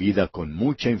tuvo una vida con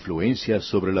mucha influencia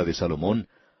sobre la de Salomón,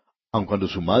 aun cuando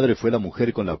su madre fue la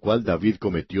mujer con la cual David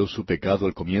cometió su pecado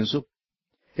al comienzo?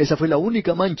 Esa fue la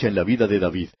única mancha en la vida de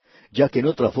David, ya que en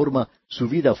otra forma su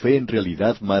vida fue en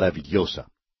realidad maravillosa.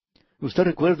 Usted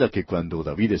recuerda que cuando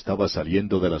David estaba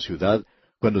saliendo de la ciudad,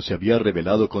 cuando se había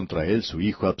rebelado contra él su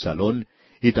hijo Absalón,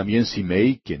 y también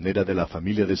Simei, quien era de la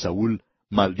familia de Saúl,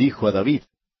 maldijo a David.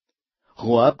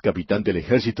 Joab, capitán del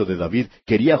ejército de David,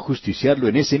 quería justiciarlo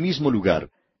en ese mismo lugar,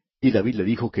 y David le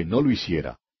dijo que no lo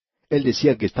hiciera. Él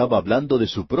decía que estaba hablando de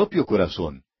su propio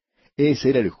corazón. Ese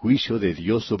era el juicio de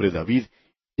Dios sobre David,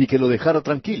 y que lo dejara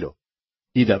tranquilo.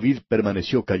 Y David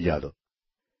permaneció callado.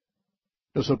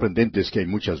 Lo sorprendente es que hay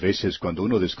muchas veces cuando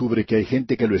uno descubre que hay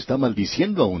gente que lo está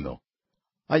maldiciendo a uno.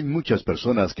 Hay muchas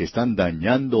personas que están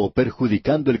dañando o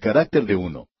perjudicando el carácter de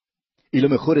uno. Y lo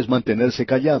mejor es mantenerse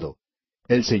callado.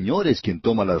 El Señor es quien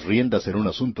toma las riendas en un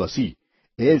asunto así.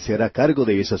 Él se hará cargo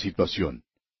de esa situación.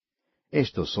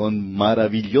 Estos son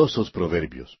maravillosos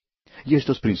proverbios. Y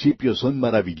estos principios son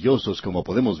maravillosos, como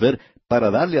podemos ver, para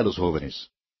darle a los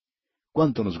jóvenes.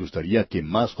 ¿Cuánto nos gustaría que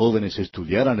más jóvenes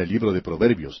estudiaran el libro de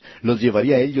Proverbios? Los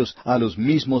llevaría a ellos a los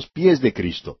mismos pies de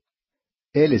Cristo.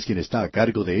 Él es quien está a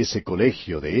cargo de ese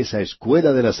colegio, de esa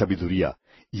escuela de la sabiduría,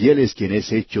 y Él es quien es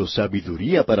hecho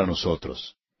sabiduría para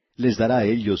nosotros. Les dará a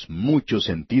ellos mucho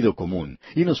sentido común,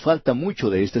 y nos falta mucho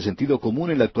de este sentido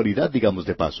común en la actualidad, digamos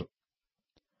de paso.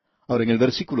 Ahora, en el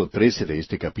versículo 13 de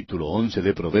este capítulo 11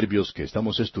 de Proverbios que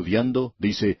estamos estudiando,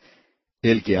 dice,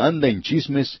 El que anda en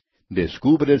chismes,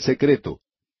 descubre el secreto,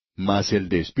 mas el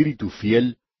de espíritu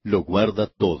fiel lo guarda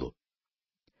todo.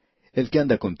 El que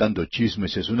anda contando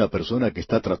chismes es una persona que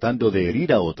está tratando de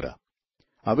herir a otra.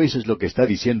 A veces lo que está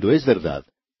diciendo es verdad,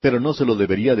 pero no se lo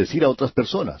debería decir a otras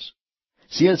personas.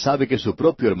 Si él sabe que su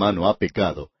propio hermano ha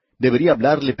pecado, debería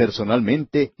hablarle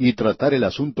personalmente y tratar el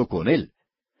asunto con él.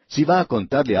 Si va a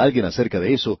contarle a alguien acerca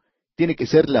de eso, tiene que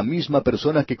ser la misma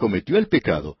persona que cometió el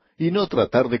pecado, y no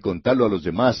tratar de contarlo a los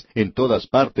demás en todas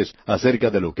partes acerca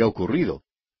de lo que ha ocurrido.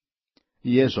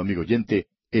 Y eso, amigo oyente,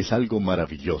 es algo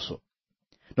maravilloso.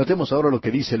 Notemos ahora lo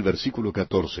que dice el versículo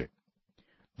 14.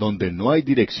 Donde no hay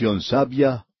dirección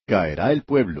sabia, caerá el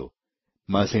pueblo,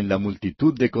 mas en la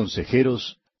multitud de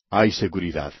consejeros hay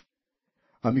seguridad.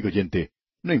 Amigo oyente,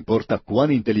 no importa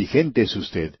cuán inteligente es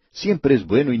usted, siempre es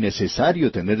bueno y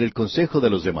necesario tener el consejo de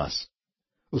los demás.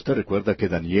 Usted recuerda que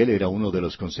Daniel era uno de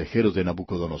los consejeros de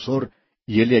Nabucodonosor,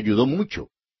 y él le ayudó mucho.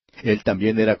 Él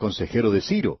también era consejero de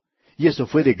Ciro, y eso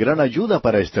fue de gran ayuda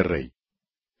para este rey.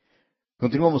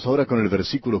 Continuamos ahora con el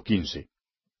versículo 15.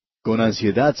 Con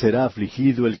ansiedad será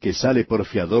afligido el que sale por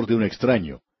fiador de un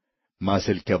extraño, mas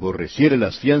el que aborreciere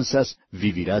las fianzas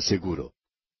vivirá seguro.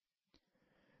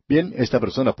 Bien, esta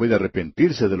persona puede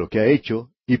arrepentirse de lo que ha hecho,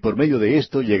 y por medio de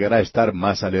esto llegará a estar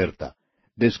más alerta.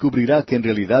 Descubrirá que en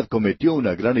realidad cometió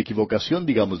una gran equivocación,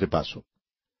 digamos de paso.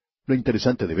 Lo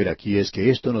interesante de ver aquí es que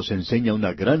esto nos enseña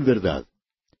una gran verdad.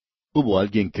 Hubo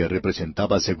alguien que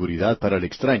representaba seguridad para el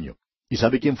extraño. ¿Y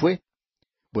sabe quién fue?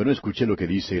 Bueno, escuche lo que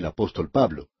dice el apóstol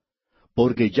Pablo.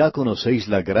 Porque ya conocéis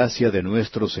la gracia de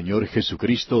nuestro Señor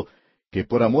Jesucristo, que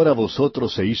por amor a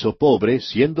vosotros se hizo pobre,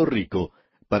 siendo rico,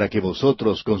 para que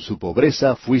vosotros con su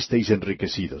pobreza fuisteis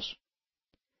enriquecidos.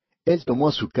 Él tomó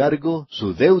a su cargo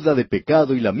su deuda de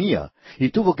pecado y la mía, y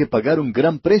tuvo que pagar un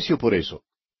gran precio por eso.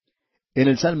 En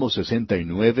el Salmo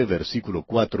 69, versículo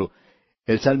 4,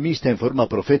 el salmista en forma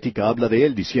profética habla de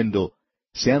él diciendo,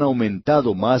 Se han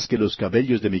aumentado más que los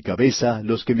cabellos de mi cabeza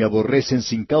los que me aborrecen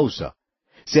sin causa.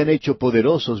 Se han hecho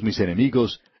poderosos mis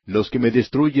enemigos, los que me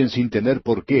destruyen sin tener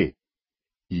por qué.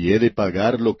 ¿Y he de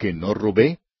pagar lo que no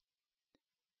robé?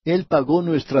 Él pagó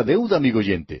nuestra deuda, amigo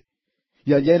oyente.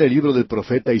 Y allá en el libro del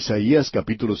profeta Isaías,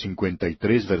 capítulo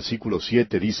 53, versículo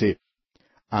 7, dice,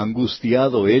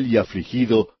 Angustiado él y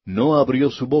afligido, no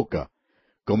abrió su boca.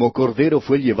 Como cordero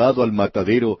fue llevado al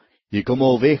matadero, y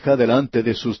como oveja delante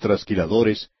de sus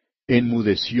trasquiladores,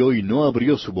 enmudeció y no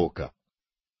abrió su boca.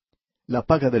 La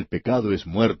paga del pecado es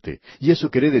muerte, y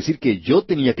eso quiere decir que yo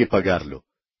tenía que pagarlo.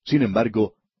 Sin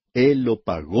embargo, Él lo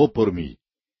pagó por mí.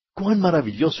 ¡Cuán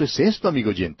maravilloso es esto, amigo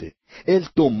oyente! Él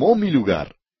tomó mi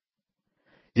lugar.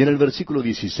 Y en el versículo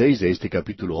 16 de este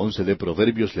capítulo 11 de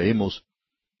Proverbios leemos,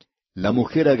 La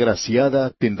mujer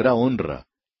agraciada tendrá honra,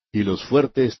 y los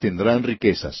fuertes tendrán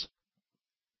riquezas.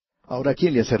 Ahora,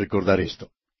 ¿quién le hace recordar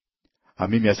esto? A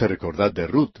mí me hace recordar de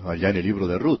Ruth, allá en el libro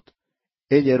de Ruth.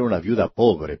 Ella era una viuda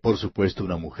pobre, por supuesto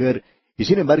una mujer, y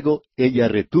sin embargo ella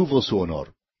retuvo su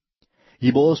honor.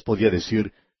 Y vos podía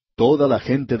decir, toda la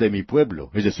gente de mi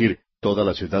pueblo, es decir, toda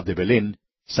la ciudad de Belén,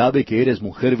 sabe que eres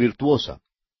mujer virtuosa.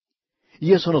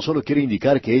 Y eso no solo quiere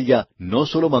indicar que ella no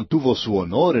solo mantuvo su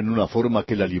honor en una forma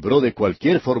que la libró de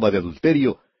cualquier forma de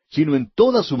adulterio, sino en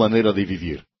toda su manera de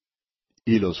vivir.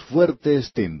 Y los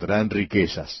fuertes tendrán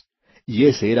riquezas. Y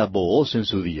ese era Booz en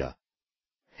su día.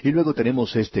 Y luego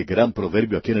tenemos este gran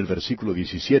proverbio aquí en el versículo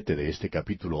 17 de este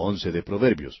capítulo 11 de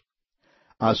Proverbios.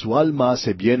 A su alma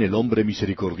hace bien el hombre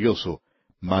misericordioso,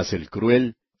 mas el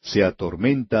cruel se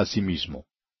atormenta a sí mismo.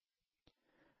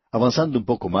 Avanzando un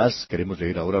poco más, queremos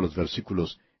leer ahora los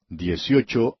versículos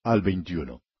 18 al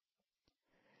 21.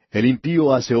 El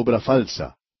impío hace obra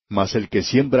falsa, mas el que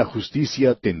siembra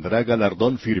justicia tendrá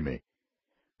galardón firme.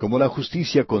 Como la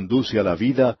justicia conduce a la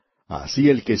vida, así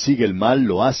el que sigue el mal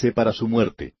lo hace para su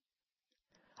muerte.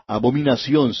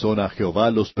 Abominación son a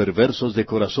Jehová los perversos de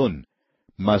corazón,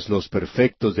 mas los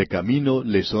perfectos de camino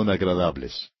le son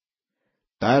agradables.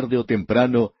 Tarde o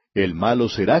temprano el malo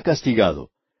será castigado,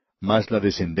 mas la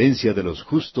descendencia de los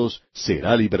justos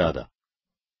será librada.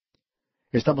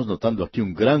 Estamos notando aquí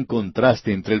un gran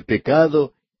contraste entre el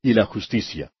pecado y la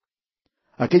justicia.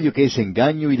 Aquello que es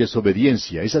engaño y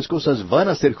desobediencia, esas cosas van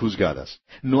a ser juzgadas.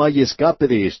 No hay escape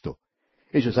de esto.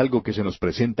 Eso es algo que se nos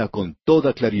presenta con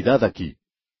toda claridad aquí.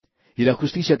 Y la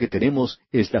justicia que tenemos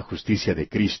es la justicia de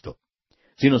Cristo.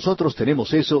 Si nosotros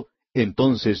tenemos eso,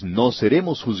 entonces no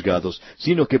seremos juzgados,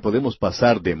 sino que podemos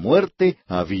pasar de muerte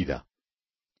a vida.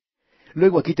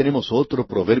 Luego aquí tenemos otro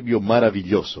proverbio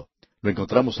maravilloso. Lo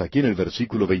encontramos aquí en el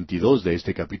versículo 22 de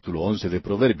este capítulo 11 de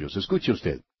Proverbios. Escuche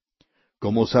usted.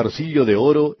 Como zarcillo de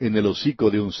oro en el hocico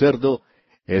de un cerdo,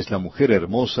 es la mujer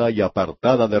hermosa y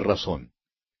apartada de razón.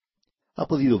 ¿Ha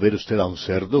podido ver usted a un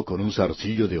cerdo con un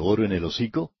zarcillo de oro en el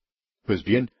hocico? Pues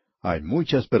bien, hay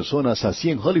muchas personas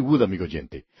así en Hollywood, amigo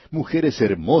oyente. Mujeres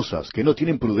hermosas que no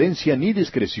tienen prudencia ni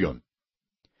discreción.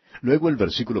 Luego el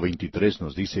versículo 23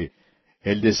 nos dice,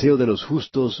 El deseo de los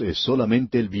justos es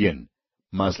solamente el bien,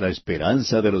 mas la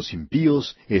esperanza de los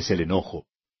impíos es el enojo.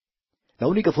 La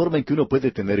única forma en que uno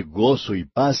puede tener gozo y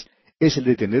paz es el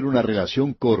de tener una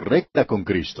relación correcta con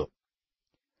Cristo.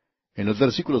 En los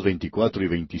versículos 24 y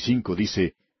 25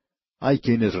 dice, Hay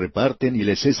quienes reparten y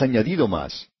les es añadido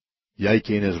más, y hay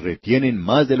quienes retienen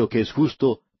más de lo que es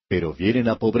justo, pero vienen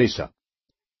a pobreza.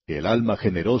 El alma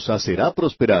generosa será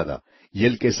prosperada, y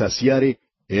el que saciare,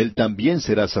 él también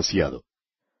será saciado.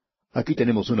 Aquí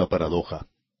tenemos una paradoja.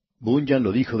 Bunyan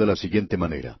lo dijo de la siguiente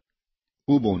manera.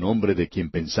 Hubo un hombre de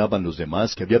quien pensaban los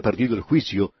demás que había perdido el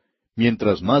juicio,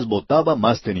 mientras más votaba,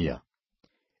 más tenía.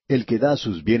 El que da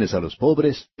sus bienes a los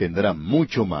pobres tendrá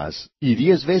mucho más, y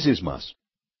 10 veces más.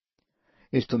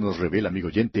 Esto nos revela, amigo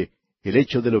oyente, el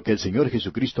hecho de lo que el Señor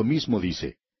Jesucristo mismo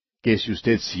dice, que si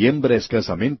usted siembra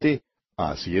escasamente,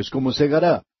 así es como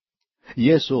segará.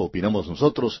 Y eso, opinamos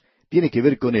nosotros, tiene que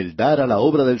ver con el dar a la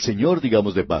obra del Señor,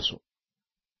 digamos de paso.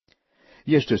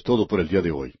 Y esto es todo por el día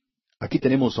de hoy. Aquí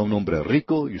tenemos a un hombre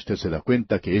rico, y usted se da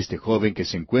cuenta que este joven que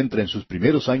se encuentra en sus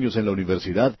primeros años en la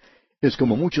universidad es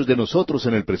como muchos de nosotros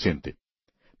en el presente.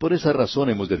 Por esa razón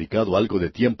hemos dedicado algo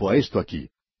de tiempo a esto aquí.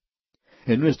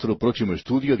 En nuestro próximo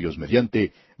estudio, Dios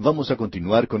mediante, vamos a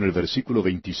continuar con el versículo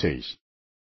 26.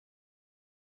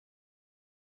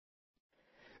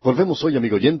 Volvemos hoy,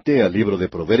 amigo oyente, al libro de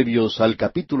Proverbios, al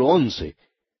capítulo 11,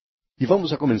 y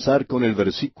vamos a comenzar con el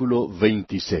versículo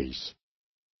 26.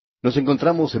 Nos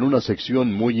encontramos en una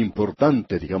sección muy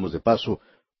importante, digamos de paso,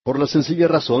 por la sencilla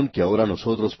razón que ahora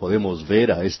nosotros podemos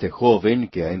ver a este joven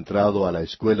que ha entrado a la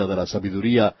escuela de la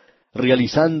sabiduría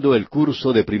realizando el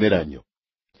curso de primer año.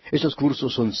 Esos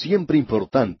cursos son siempre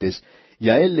importantes y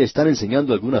a él le están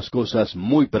enseñando algunas cosas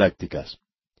muy prácticas.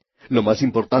 Lo más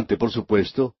importante, por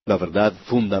supuesto, la verdad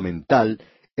fundamental,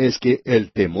 es que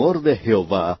el temor de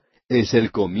Jehová es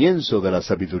el comienzo de la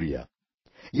sabiduría.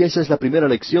 Y esa es la primera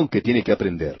lección que tiene que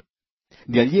aprender.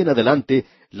 De allí en adelante,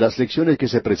 las lecciones que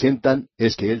se presentan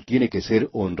es que él tiene que ser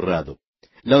honrado.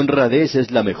 La honradez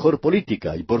es la mejor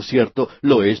política, y por cierto,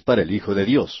 lo es para el Hijo de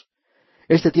Dios.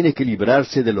 Éste tiene que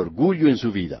librarse del orgullo en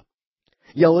su vida.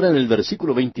 Y ahora en el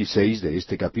versículo 26 de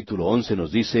este capítulo 11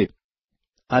 nos dice,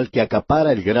 al que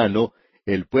acapara el grano,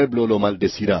 el pueblo lo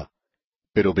maldecirá,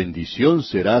 pero bendición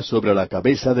será sobre la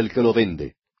cabeza del que lo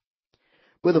vende.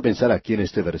 Puedo pensar aquí en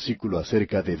este versículo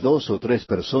acerca de 2 o 3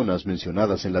 personas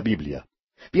mencionadas en la Biblia.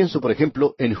 Pienso, por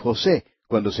ejemplo, en José,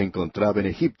 cuando se encontraba en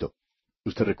Egipto.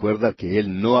 Usted recuerda que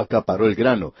él no acaparó el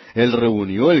grano, él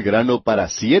reunió el grano para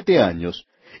 7 años,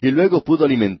 y luego pudo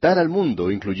alimentar al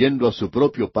mundo, incluyendo a su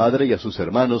propio padre y a sus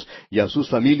hermanos y a sus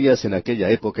familias en aquella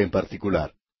época en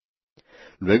particular.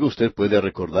 Luego usted puede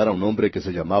recordar a un hombre que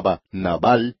se llamaba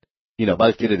Nabal, y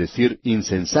Nabal quiere decir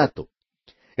insensato.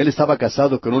 Él estaba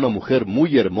casado con una mujer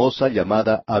muy hermosa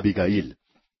llamada Abigail.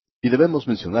 Y debemos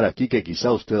mencionar aquí que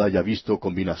quizá usted haya visto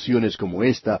combinaciones como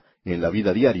esta en la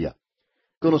vida diaria.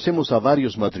 Conocemos a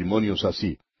varios matrimonios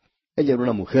así. Ella era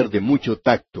una mujer de mucho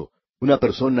tacto, una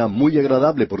persona muy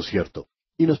agradable, por cierto.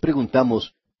 Y nos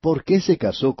preguntamos, ¿por qué se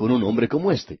casó con un hombre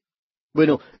como este?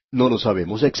 Bueno, no lo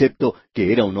sabemos, excepto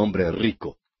que era un hombre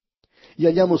rico. Y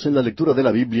hallamos en la lectura de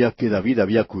la Biblia que David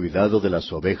había cuidado de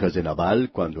las ovejas de Nabal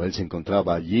cuando él se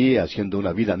encontraba allí haciendo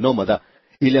una vida nómada,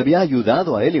 y le había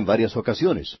ayudado a él en varias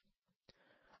ocasiones.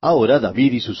 Ahora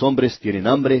David y sus hombres tienen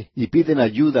hambre y piden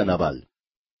ayuda a Nabal.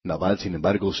 Nabal, sin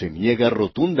embargo, se niega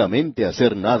rotundamente a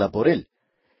hacer nada por él.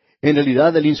 En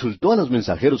realidad, él insultó a los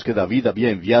mensajeros que David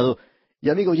había enviado, y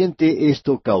amigo oyente,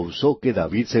 esto causó que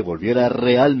David se volviera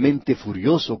realmente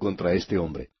furioso contra este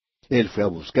hombre. Él fue a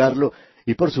buscarlo,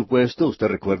 y por supuesto, usted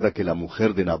recuerda que la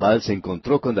mujer de Nabal se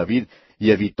encontró con David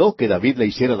y evitó que David le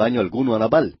hiciera daño alguno a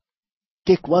Nabal.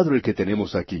 ¡Qué cuadro el que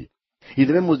tenemos aquí! Y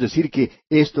debemos decir que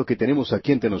esto que tenemos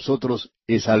aquí entre nosotros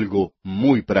es algo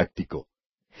muy práctico.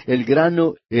 El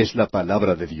grano es la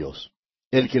palabra de Dios.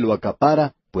 El que lo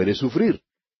acapara puede sufrir.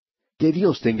 Que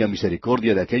Dios tenga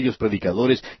misericordia de aquellos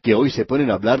predicadores que hoy se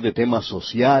ponen a hablar de temas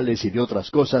sociales y de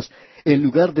otras cosas, en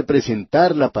lugar de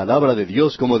presentar la palabra de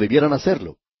Dios como debieran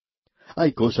hacerlo.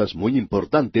 Hay cosas muy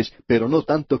importantes, pero no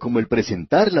tanto como el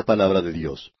presentar la palabra de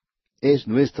Dios. Es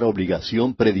nuestra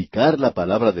obligación predicar la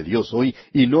palabra de Dios hoy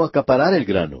y no acaparar el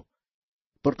grano.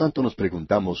 Por tanto nos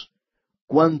preguntamos,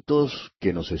 ¿cuántos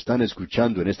que nos están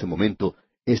escuchando en este momento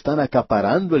están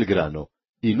acaparando el grano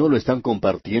y no lo están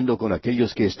compartiendo con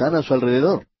aquellos que están a su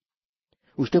alrededor?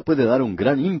 Usted puede dar un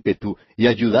gran ímpetu y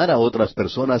ayudar a otras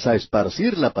personas a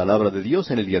esparcir la palabra de Dios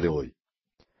en el día de hoy.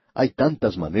 Hay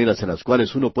tantas maneras en las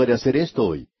cuales uno puede hacer esto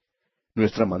hoy.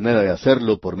 Nuestra manera de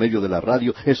hacerlo por medio de la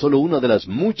radio es solo una de las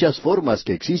muchas formas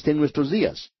que existen en nuestros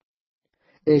días.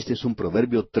 Este es un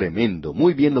proverbio tremendo,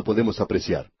 muy bien lo podemos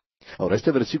apreciar. Ahora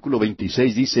este versículo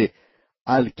 26 dice,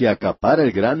 al que acapara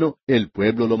el grano, el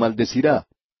pueblo lo maldecirá,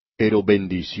 pero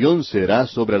bendición será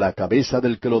sobre la cabeza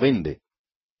del que lo vende.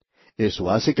 Eso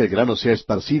hace que el grano sea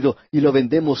esparcido y lo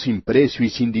vendemos sin precio y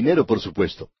sin dinero, por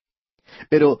supuesto.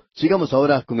 Pero sigamos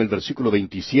ahora con el versículo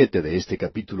 27 de este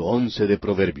capítulo 11 de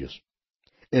Proverbios.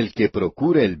 El que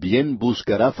procura el bien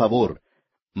buscará favor,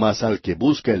 mas al que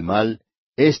busca el mal,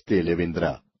 éste le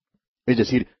vendrá. Es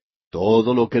decir,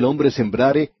 todo lo que el hombre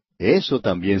sembrare, eso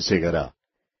también segará.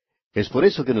 Es por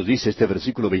eso que nos dice este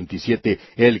versículo 27,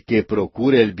 el que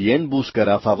procure el bien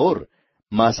buscará favor,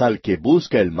 mas al que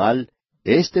busca el mal,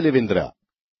 éste le vendrá.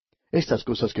 Estas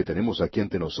cosas que tenemos aquí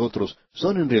ante nosotros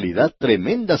son en realidad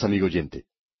tremendas, amigo oyente.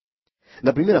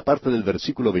 La primera parte del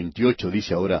versículo 28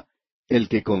 dice ahora, el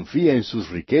que confía en sus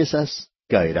riquezas,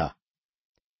 caerá.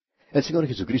 El Señor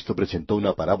Jesucristo presentó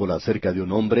una parábola acerca de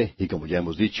un hombre, y como ya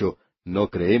hemos dicho, no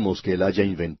creemos que Él haya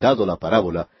inventado la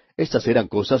parábola, estas eran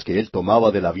cosas que Él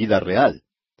tomaba de la vida real.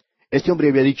 Este hombre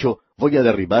había dicho, voy a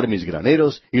derribar mis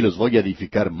graneros y los voy a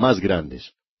edificar más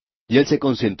grandes. Y Él se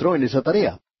concentró en esa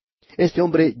tarea. Este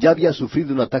hombre ya había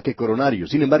sufrido un ataque coronario,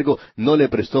 sin embargo, no le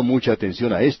prestó mucha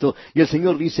atención a esto, y el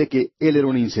Señor dice que él era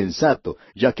un insensato,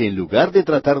 ya que en lugar de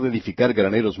tratar de edificar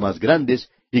graneros más grandes,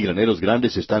 y graneros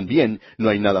grandes están bien, no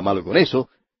hay nada malo con eso,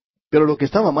 pero lo que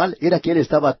estaba mal era que él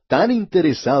estaba tan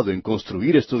interesado en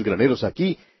construir estos graneros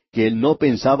aquí, que él no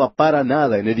pensaba para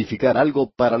nada en edificar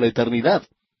algo para la eternidad.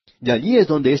 Y allí es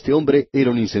donde este hombre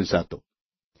era un insensato.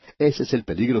 Ese es el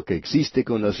peligro que existe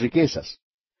con las riquezas.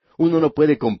 Uno no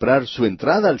puede comprar su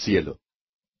entrada al cielo.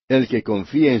 El que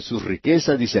confía en sus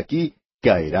riquezas, dice aquí,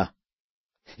 caerá.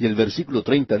 Y el versículo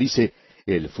 30 dice,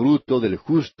 el fruto del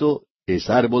justo es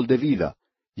árbol de vida,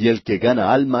 y el que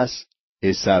gana almas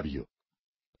es sabio.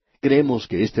 Creemos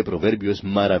que este proverbio es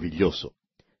maravilloso.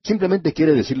 Simplemente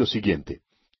quiere decir lo siguiente,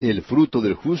 el fruto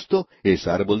del justo es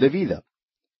árbol de vida.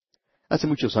 Hace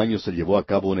muchos años se llevó a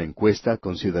cabo una encuesta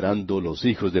considerando los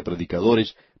hijos de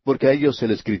predicadores, porque a ellos se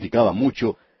les criticaba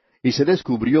mucho, y se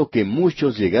descubrió que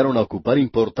muchos llegaron a ocupar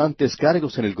importantes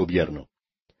cargos en el gobierno.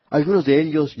 Algunos de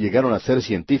ellos llegaron a ser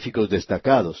científicos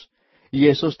destacados, y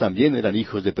esos también eran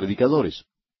hijos de predicadores.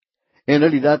 En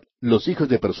realidad, los hijos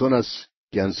de personas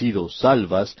que han sido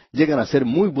salvas llegan a ser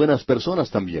muy buenas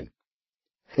personas también.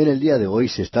 En el día de hoy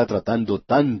se está tratando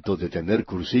tanto de tener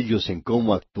cursillos en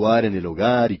cómo actuar en el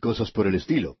hogar y cosas por el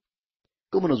estilo.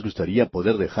 ¿Cómo nos gustaría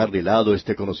poder dejar de lado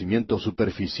este conocimiento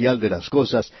superficial de las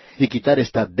cosas y quitar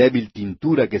esta débil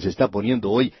tintura que se está poniendo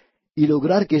hoy y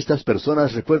lograr que estas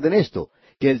personas recuerden esto,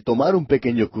 que el tomar un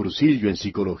pequeño cursillo en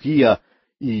psicología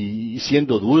y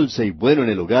siendo dulce y bueno en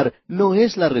el hogar no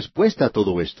es la respuesta a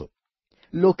todo esto?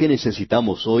 Lo que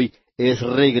necesitamos hoy es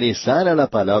regresar a la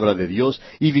palabra de Dios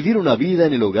y vivir una vida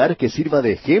en el hogar que sirva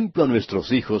de ejemplo a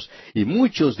nuestros hijos, y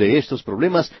muchos de estos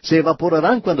problemas se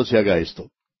evaporarán cuando se haga esto.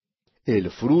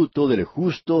 El fruto del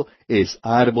justo es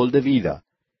árbol de vida,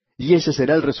 y ese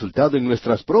será el resultado en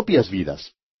nuestras propias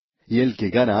vidas. Y el que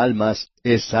gana almas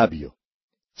es sabio.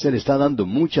 Se le está dando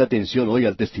mucha atención hoy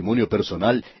al testimonio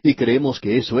personal y creemos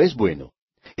que eso es bueno.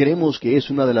 Creemos que es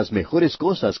una de las mejores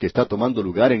cosas que está tomando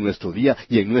lugar en nuestro día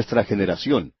y en nuestra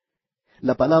generación.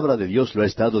 La palabra de Dios lo ha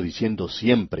estado diciendo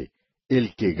siempre.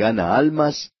 El que gana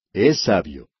almas es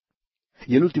sabio.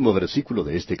 Y el último versículo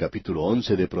de este capítulo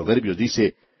 11 de Proverbios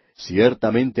dice,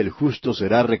 ciertamente el justo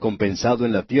será recompensado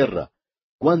en la tierra,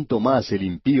 cuánto más el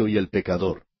impío y el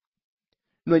pecador.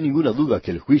 No hay ninguna duda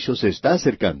que el juicio se está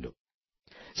acercando.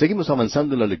 Seguimos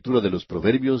avanzando en la lectura de los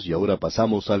Proverbios y ahora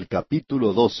pasamos al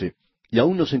capítulo 12, y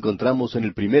aún nos encontramos en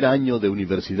el primer año de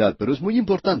universidad, pero es muy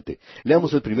importante.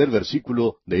 Leamos el primer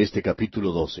versículo de este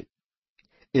capítulo 12.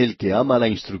 El que ama la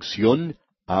instrucción,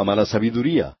 ama la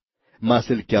sabiduría,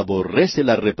 mas el que aborrece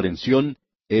la reprensión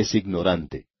es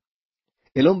ignorante.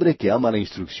 El hombre que ama la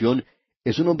instrucción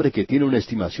es un hombre que tiene una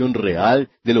estimación real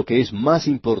de lo que es más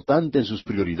importante en sus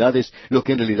prioridades, lo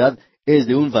que en realidad es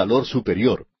de un valor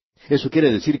superior. Eso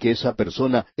quiere decir que esa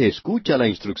persona escucha la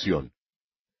instrucción.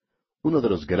 Uno de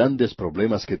los grandes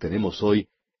problemas que tenemos hoy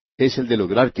es el de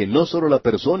lograr que no solo la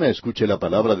persona escuche la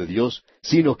palabra de Dios,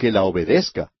 sino que la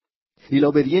obedezca. Y la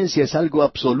obediencia es algo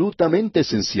absolutamente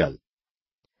esencial.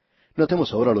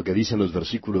 Notemos ahora lo que dicen los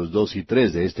versículos 2 y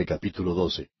 3 de este capítulo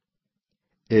 12.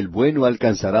 El bueno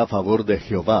alcanzará favor de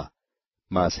Jehová,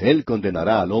 mas él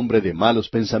condenará al hombre de malos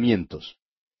pensamientos.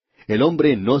 El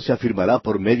hombre no se afirmará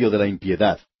por medio de la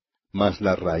impiedad, mas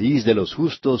la raíz de los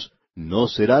justos no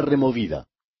será removida.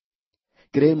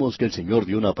 Creemos que el Señor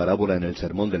dio una parábola en el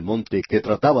Sermón del Monte que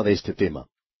trataba de este tema.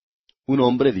 Un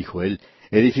hombre, dijo él,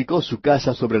 edificó su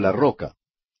casa sobre la roca.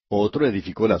 Otro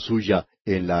edificó la suya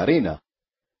en la arena.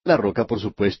 La roca, por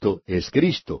supuesto, es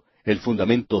Cristo, el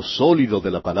fundamento sólido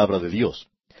de la palabra de Dios.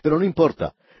 Pero no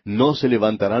importa, no se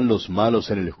levantarán los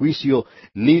malos en el juicio,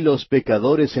 ni los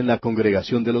pecadores en la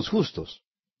congregación de los justos.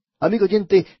 Amigo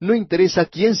oyente, no interesa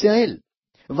quién sea él.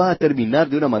 Va a terminar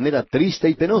de una manera triste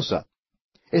y penosa.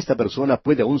 Esta persona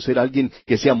puede aún ser alguien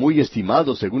que sea muy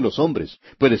estimado según los hombres,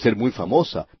 puede ser muy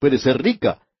famosa, puede ser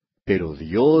rica, pero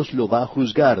Dios lo va a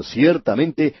juzgar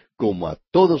ciertamente como a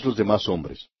todos los demás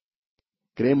hombres.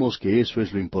 Creemos que eso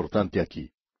es lo importante aquí.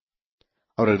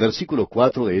 Ahora el versículo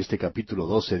 4 de este capítulo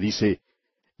 12 dice,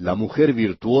 la mujer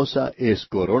virtuosa es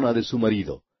corona de su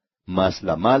marido, mas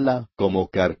la mala como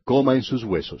carcoma en sus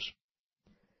huesos.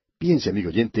 Piense, amigo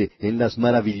oyente, en las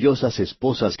maravillosas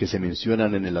esposas que se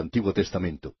mencionan en el Antiguo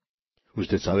Testamento.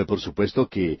 Usted sabe, por supuesto,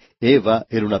 que Eva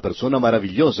era una persona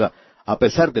maravillosa, a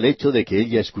pesar del hecho de que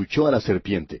ella escuchó a la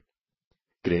serpiente.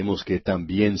 Creemos que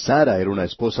también Sara era una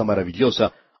esposa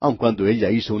maravillosa, aun cuando ella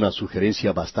hizo una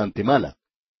sugerencia bastante mala.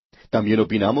 También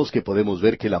opinamos que podemos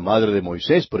ver que la madre de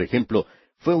Moisés, por ejemplo,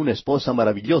 fue una esposa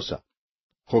maravillosa.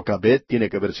 Jocabed tiene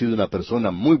que haber sido una persona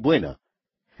muy buena.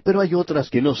 Pero hay otras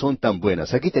que no son tan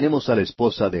buenas. Aquí tenemos a la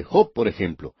esposa de Job, por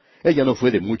ejemplo. Ella no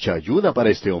fue de mucha ayuda para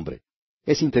este hombre.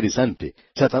 Es interesante.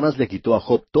 Satanás le quitó a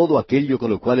Job todo aquello con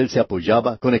lo cual él se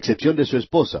apoyaba, con excepción de su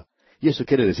esposa. Y eso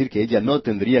quiere decir que ella no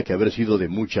tendría que haber sido de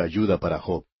mucha ayuda para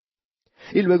Job.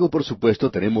 Y luego, por supuesto,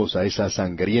 tenemos a esa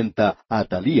sangrienta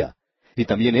Atalía. Y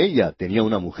también ella tenía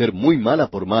una mujer muy mala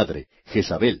por madre,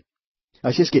 Jezabel.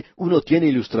 Así es que uno tiene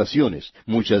ilustraciones,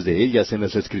 muchas de ellas en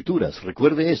las Escrituras.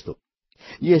 Recuerde esto.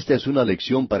 Y esta es una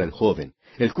lección para el joven.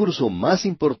 El curso más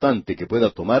importante que pueda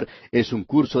tomar es un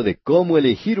curso de cómo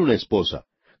elegir una esposa,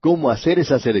 cómo hacer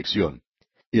esa selección.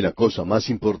 Y la cosa más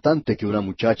importante que una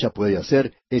muchacha puede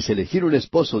hacer es elegir un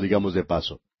esposo, digamos de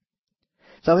paso.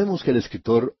 Sabemos que el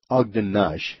escritor Ogden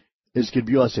Nash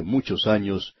escribió hace muchos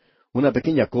años una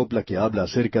pequeña copla que habla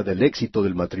acerca del éxito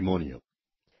del matrimonio.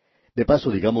 De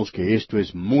paso, digamos que esto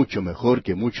es mucho mejor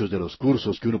que muchos de los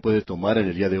cursos que uno puede tomar en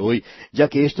el día de hoy, ya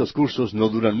que estos cursos no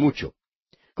duran mucho.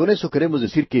 Con eso queremos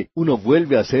decir que uno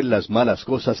vuelve a hacer las malas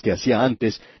cosas que hacía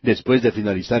antes después de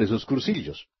finalizar esos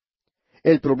cursillos.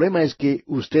 El problema es que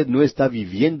usted no está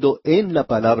viviendo en la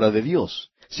palabra de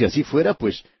Dios. Si así fuera,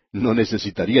 pues no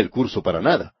necesitaría el curso para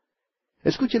nada.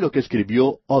 Escuche lo que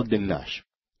escribió Ogden Nash.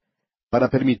 Para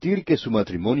permitir que su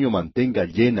matrimonio mantenga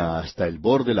llena hasta el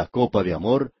borde la copa de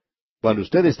amor, cuando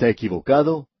usted está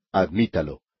equivocado,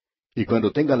 admítalo. Y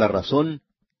cuando tenga la razón,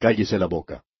 cállese la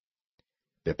boca.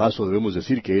 De paso, debemos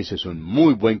decir que ese es un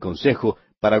muy buen consejo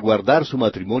para guardar su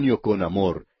matrimonio con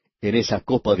amor, en esa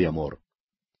copa de amor.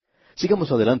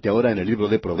 Sigamos adelante ahora en el libro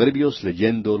de Proverbios,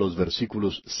 leyendo los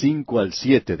versículos 5 al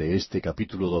 7 de este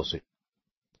capítulo 12.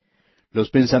 Los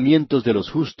pensamientos de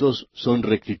los justos son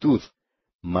rectitud,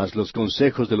 mas los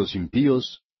consejos de los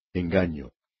impíos,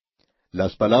 engaño.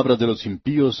 Las palabras de los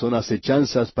impíos son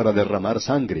acechanzas para derramar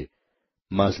sangre,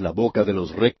 mas la boca de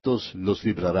los rectos los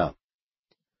librará.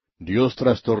 Dios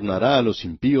trastornará a los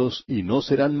impíos y no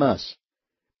serán más,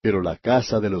 pero la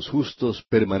casa de los justos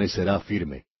permanecerá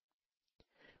firme.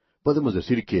 Podemos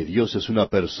decir que Dios es una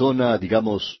persona,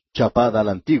 digamos, chapada a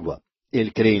la antigua.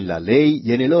 Él cree en la ley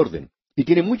y en el orden, y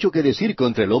tiene mucho que decir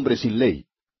contra el hombre sin ley.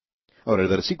 Ahora el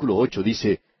versículo 8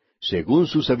 dice, según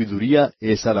su sabiduría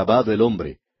es alabado el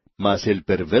hombre, mas el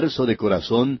perverso de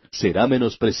corazón será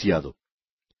menospreciado.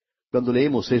 Cuando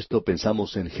leemos esto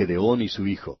pensamos en Gedeón y su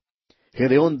hijo.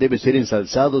 Gedeón debe ser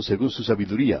ensalzado según su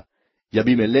sabiduría, y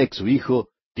Abimelech, su hijo,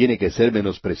 tiene que ser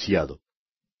menospreciado.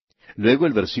 Luego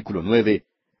el versículo 9,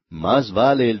 más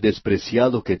vale el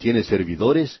despreciado que tiene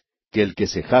servidores que el que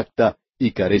se jacta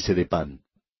y carece de pan.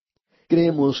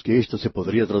 Creemos que esto se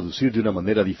podría traducir de una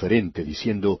manera diferente,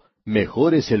 diciendo,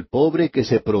 mejor es el pobre que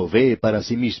se provee para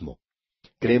sí mismo.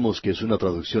 Creemos que es una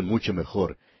traducción mucho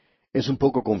mejor. Es un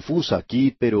poco confusa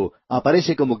aquí, pero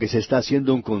aparece como que se está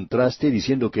haciendo un contraste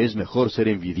diciendo que es mejor ser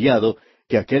envidiado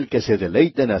que aquel que se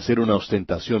deleita en hacer una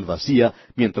ostentación vacía,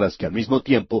 mientras que al mismo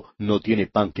tiempo no tiene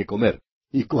pan que comer.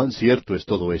 ¿Y cuán cierto es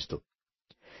todo esto?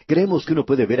 Creemos que uno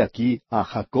puede ver aquí a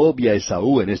Jacob y a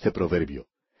Esaú en este proverbio.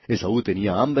 Esaú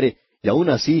tenía hambre, y aún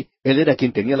así él era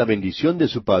quien tenía la bendición de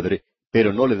su padre,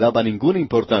 pero no le daba ninguna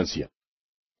importancia.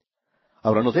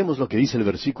 Ahora notemos lo que dice el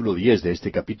versículo 10 de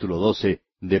este capítulo 12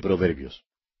 de Proverbios.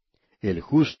 El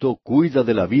justo cuida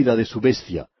de la vida de su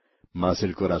bestia, mas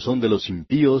el corazón de los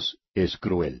impíos es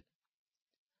cruel.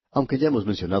 Aunque ya hemos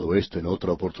mencionado esto en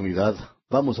otra oportunidad,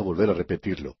 vamos a volver a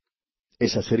repetirlo.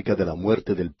 Es acerca de la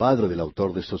muerte del padre del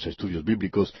autor de estos estudios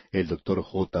bíblicos, el Dr.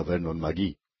 J. Vernon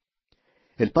McGee.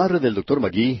 El padre del Dr.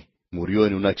 McGee murió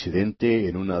en un accidente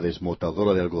en una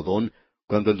desmotadora de algodón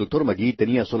cuando el Dr. McGee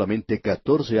tenía solamente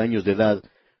 14 años de edad,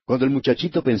 cuando el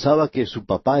muchachito pensaba que su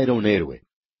papá era un héroe.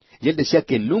 Y él decía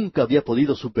que nunca había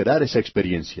podido superar esa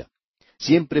experiencia.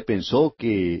 Siempre pensó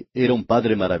que era un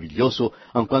padre maravilloso,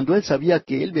 aun cuando él sabía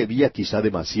que él bebía quizá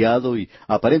demasiado y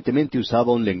aparentemente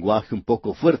usaba un lenguaje un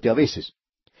poco fuerte a veces.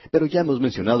 Pero ya hemos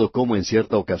mencionado cómo en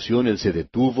cierta ocasión él se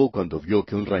detuvo cuando vio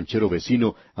que un ranchero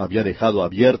vecino había dejado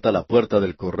abierta la puerta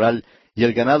del corral y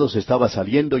el ganado se estaba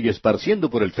saliendo y esparciendo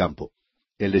por el campo.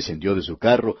 Él descendió de su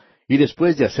carro y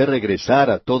después de hacer regresar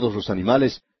a todos los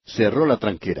animales, cerró la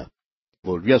tranquera.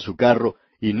 Volvió a su carro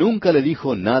y nunca le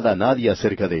dijo nada a nadie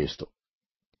acerca de esto.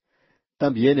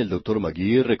 También el Dr.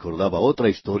 McGee recordaba otra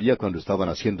historia cuando estaban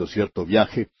haciendo cierto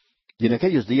viaje, y en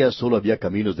aquellos días solo había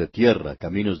caminos de tierra,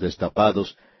 caminos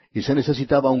destapados, y se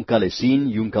necesitaba un calesín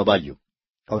y un caballo.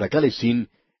 Ahora, calesín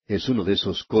es uno de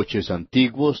esos coches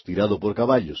antiguos tirado por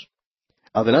caballos.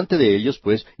 Adelante de ellos,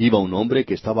 pues, iba un hombre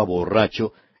que estaba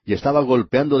borracho y estaba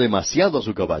golpeando demasiado a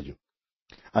su caballo.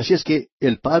 Así es que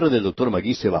el padre del Dr.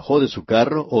 McGee se bajó de su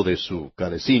carro o de su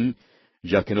calesín,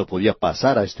 ya que no podía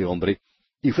pasar a este hombre,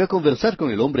 y fue a conversar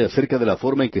con el hombre acerca de la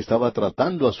forma en que estaba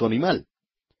tratando a su animal.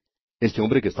 Este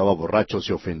hombre que estaba borracho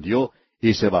se ofendió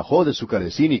y se bajó de su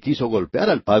calesín y quiso golpear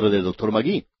al padre del Dr.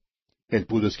 McGee. Él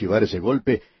pudo esquivar ese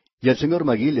golpe, y el señor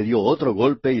McGee le dio otro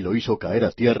golpe y lo hizo caer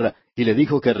a tierra, y le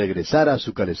dijo que regresara a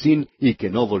su calesín y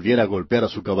que no volviera a golpear a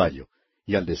su caballo.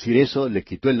 Y al decir eso, le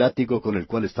quitó el látigo con el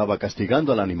cual estaba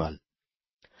castigando al animal.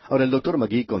 Ahora el Dr.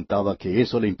 McGee contaba que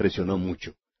eso le impresionó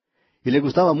mucho. Y le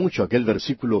gustaba mucho aquel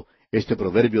versículo, este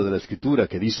proverbio de la Escritura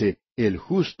que dice, el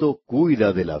justo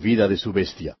cuida de la vida de su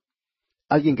bestia.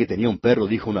 Alguien que tenía un perro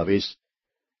dijo una vez,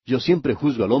 yo siempre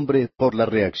juzgo al hombre por la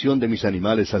reacción de mis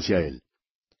animales hacia él.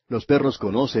 Los perros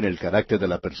conocen el carácter de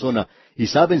la persona y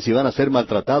saben si van a ser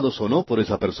maltratados o no por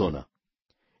esa persona.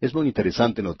 Es muy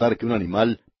interesante notar que un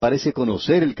animal parece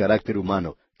conocer el carácter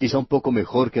humano, quizá un poco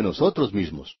mejor que nosotros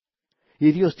mismos.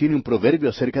 Y Dios tiene un proverbio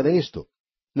acerca de esto.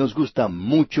 Nos gusta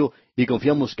mucho y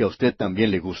confiamos que a usted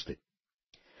también le guste.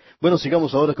 Bueno,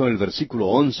 sigamos ahora con el versículo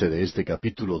 11 de este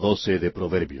capítulo 12 de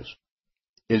Proverbios.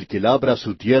 El que labra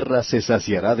su tierra se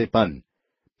saciará de pan,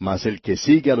 mas el que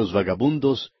sigue a los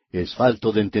vagabundos es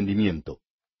falto de entendimiento.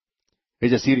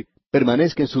 Es decir,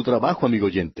 permanezca en su trabajo, amigo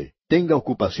oyente, tenga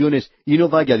ocupaciones y no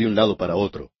vaya de un lado para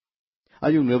otro.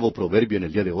 Hay un nuevo proverbio en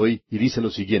el día de hoy y dice lo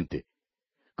siguiente: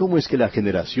 ¿cómo es que la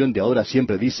generación de ahora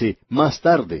siempre dice más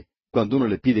tarde cuando uno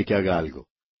le pide que haga algo?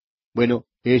 Bueno,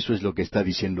 eso es lo que está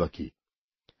diciendo aquí.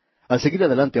 Al seguir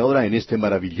adelante ahora en este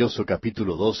maravilloso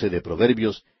capítulo 12 de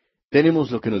Proverbios,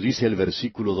 tenemos lo que nos dice el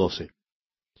versículo 12.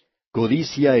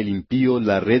 Codicia el impío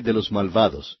la red de los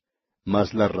malvados,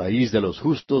 mas la raíz de los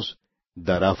justos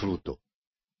dará fruto.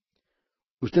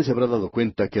 Usted se habrá dado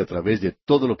cuenta que a través de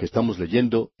todo lo que estamos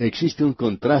leyendo existe un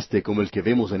contraste como el que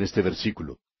vemos en este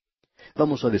versículo.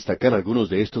 Vamos a destacar algunos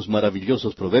de estos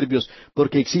maravillosos proverbios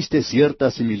porque existe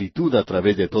cierta similitud a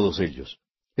través de todos ellos.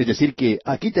 Es decir, que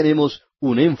aquí tenemos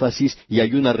un énfasis y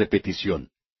hay una repetición.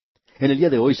 En el día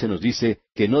de hoy se nos dice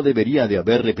que no debería de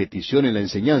haber repetición en la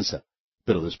enseñanza,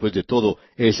 pero después de todo,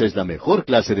 esa es la mejor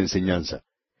clase de enseñanza.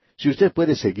 Si usted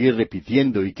puede seguir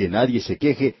repitiendo y que nadie se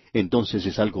queje, entonces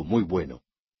es algo muy bueno.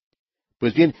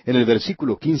 Pues bien, en el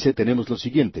versículo 15 tenemos lo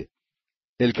siguiente: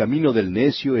 el camino del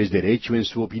necio es derecho en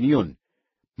su opinión,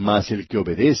 mas el que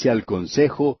obedece al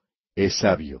consejo es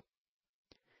sabio.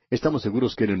 Estamos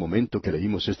seguros que en el momento que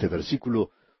leímos este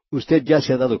versículo, usted ya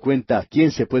se ha dado cuenta a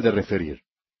quién se puede referir.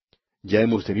 Ya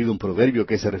hemos tenido un proverbio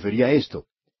que se refería a esto.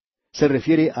 Se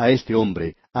refiere a este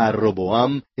hombre, a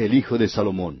Roboam, el hijo de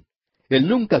Salomón. Él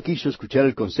nunca quiso escuchar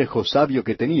el consejo sabio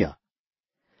que tenía.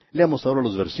 Leamos ahora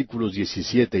los versículos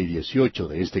 17 y 18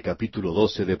 de este capítulo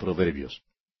 12 de Proverbios.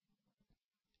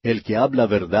 El que habla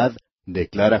verdad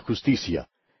declara justicia,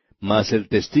 mas el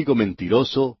testigo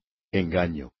mentiroso,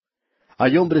 engaño.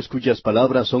 Hay hombres cuyas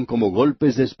palabras son como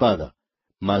golpes de espada,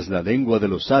 mas la lengua de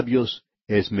los sabios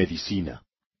es medicina.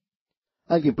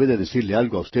 Alguien puede decirle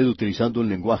algo a usted utilizando un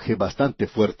lenguaje bastante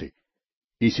fuerte.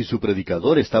 Y si su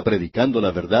predicador está predicando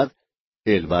la verdad,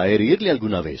 él va a herirle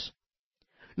alguna vez.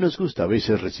 Nos gusta a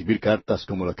veces recibir cartas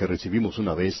como la que recibimos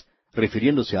una vez,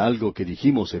 refiriéndose a algo que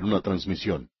dijimos en una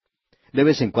transmisión. De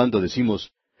vez en cuando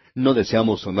decimos, no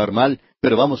deseamos sonar mal,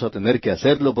 pero vamos a tener que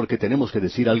hacerlo porque tenemos que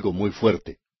decir algo muy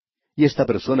fuerte. Y esta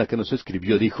persona que nos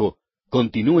escribió dijo,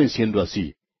 continúen siendo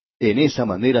así, en esa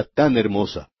manera tan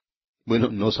hermosa. Bueno,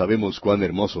 no sabemos cuán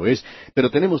hermoso es,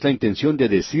 pero tenemos la intención de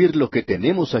decir lo que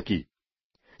tenemos aquí.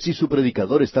 Si su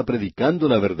predicador está predicando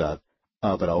la verdad,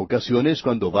 habrá ocasiones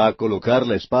cuando va a colocar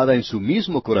la espada en su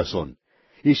mismo corazón.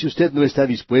 Y si usted no está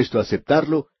dispuesto a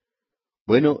aceptarlo,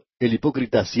 bueno, el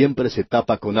hipócrita siempre se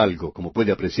tapa con algo, como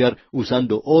puede apreciar,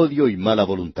 usando odio y mala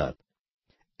voluntad.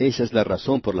 Esa es la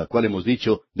razón por la cual hemos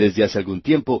dicho desde hace algún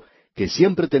tiempo que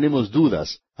siempre tenemos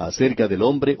dudas acerca del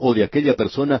hombre o de aquella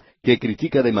persona que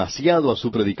critica demasiado a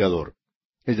su predicador.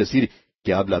 Es decir,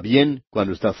 que habla bien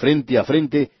cuando está frente a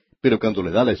frente, pero cuando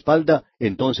le da la espalda,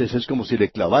 entonces es como si le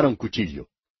clavara un cuchillo.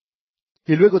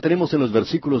 Y luego tenemos en los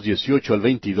versículos 18 al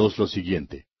 22 lo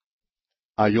siguiente.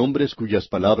 Hay hombres cuyas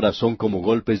palabras son como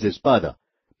golpes de espada,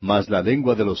 mas la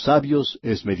lengua de los sabios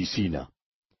es medicina.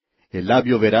 El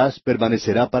labio veraz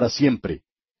permanecerá para siempre,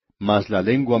 mas la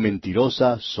lengua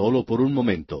mentirosa sólo por un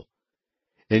momento.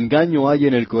 Engaño hay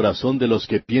en el corazón de los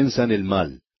que piensan el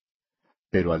mal,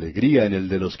 pero alegría en el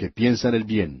de los que piensan el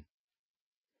bien.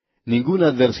 Ninguna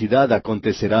adversidad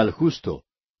acontecerá al justo,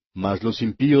 mas los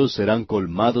impíos serán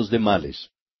colmados de males.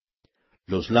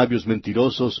 Los labios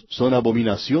mentirosos son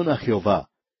abominación a Jehová,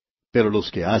 pero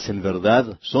los que hacen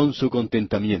verdad son su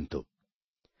contentamiento.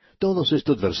 Todos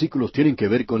estos versículos tienen que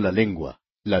ver con la lengua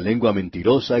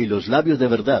mentirosa y los labios de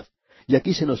verdad, y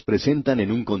aquí se nos presentan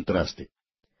en un contraste.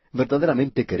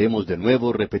 Verdaderamente queremos de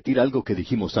nuevo repetir algo que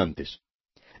dijimos antes.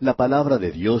 La palabra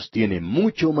de Dios tiene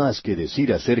mucho más que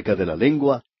decir acerca de la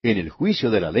lengua, en el juicio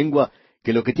de la lengua,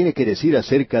 que lo que tiene que decir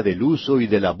acerca del uso y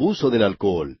del abuso del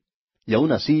alcohol. Y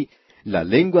aun así, la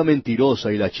lengua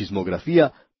mentirosa y la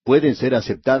chismografía pueden ser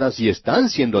aceptadas y están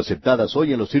siendo aceptadas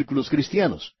hoy en los círculos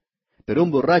cristianos. Pero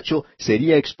un borracho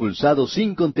sería expulsado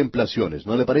sin contemplaciones,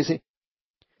 ¿no le parece?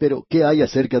 Pero, ¿qué hay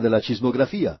acerca de la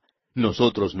chismografía?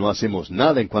 Nosotros no hacemos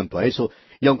nada en cuanto a eso,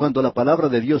 y aun cuando la palabra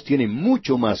de Dios tiene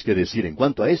mucho más que decir en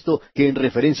cuanto a esto que en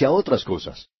referencia a otras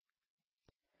cosas.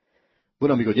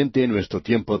 Bueno, amigo oyente, nuestro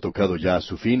tiempo ha tocado ya a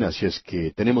su fin, así es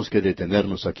que tenemos que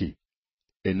detenernos aquí.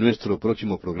 En nuestro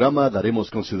próximo programa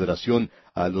daremos consideración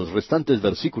a los restantes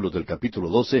versículos del capítulo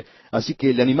 12, así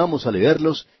que le animamos a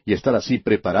leerlos y estar así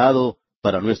preparado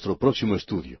para nuestro próximo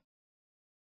estudio.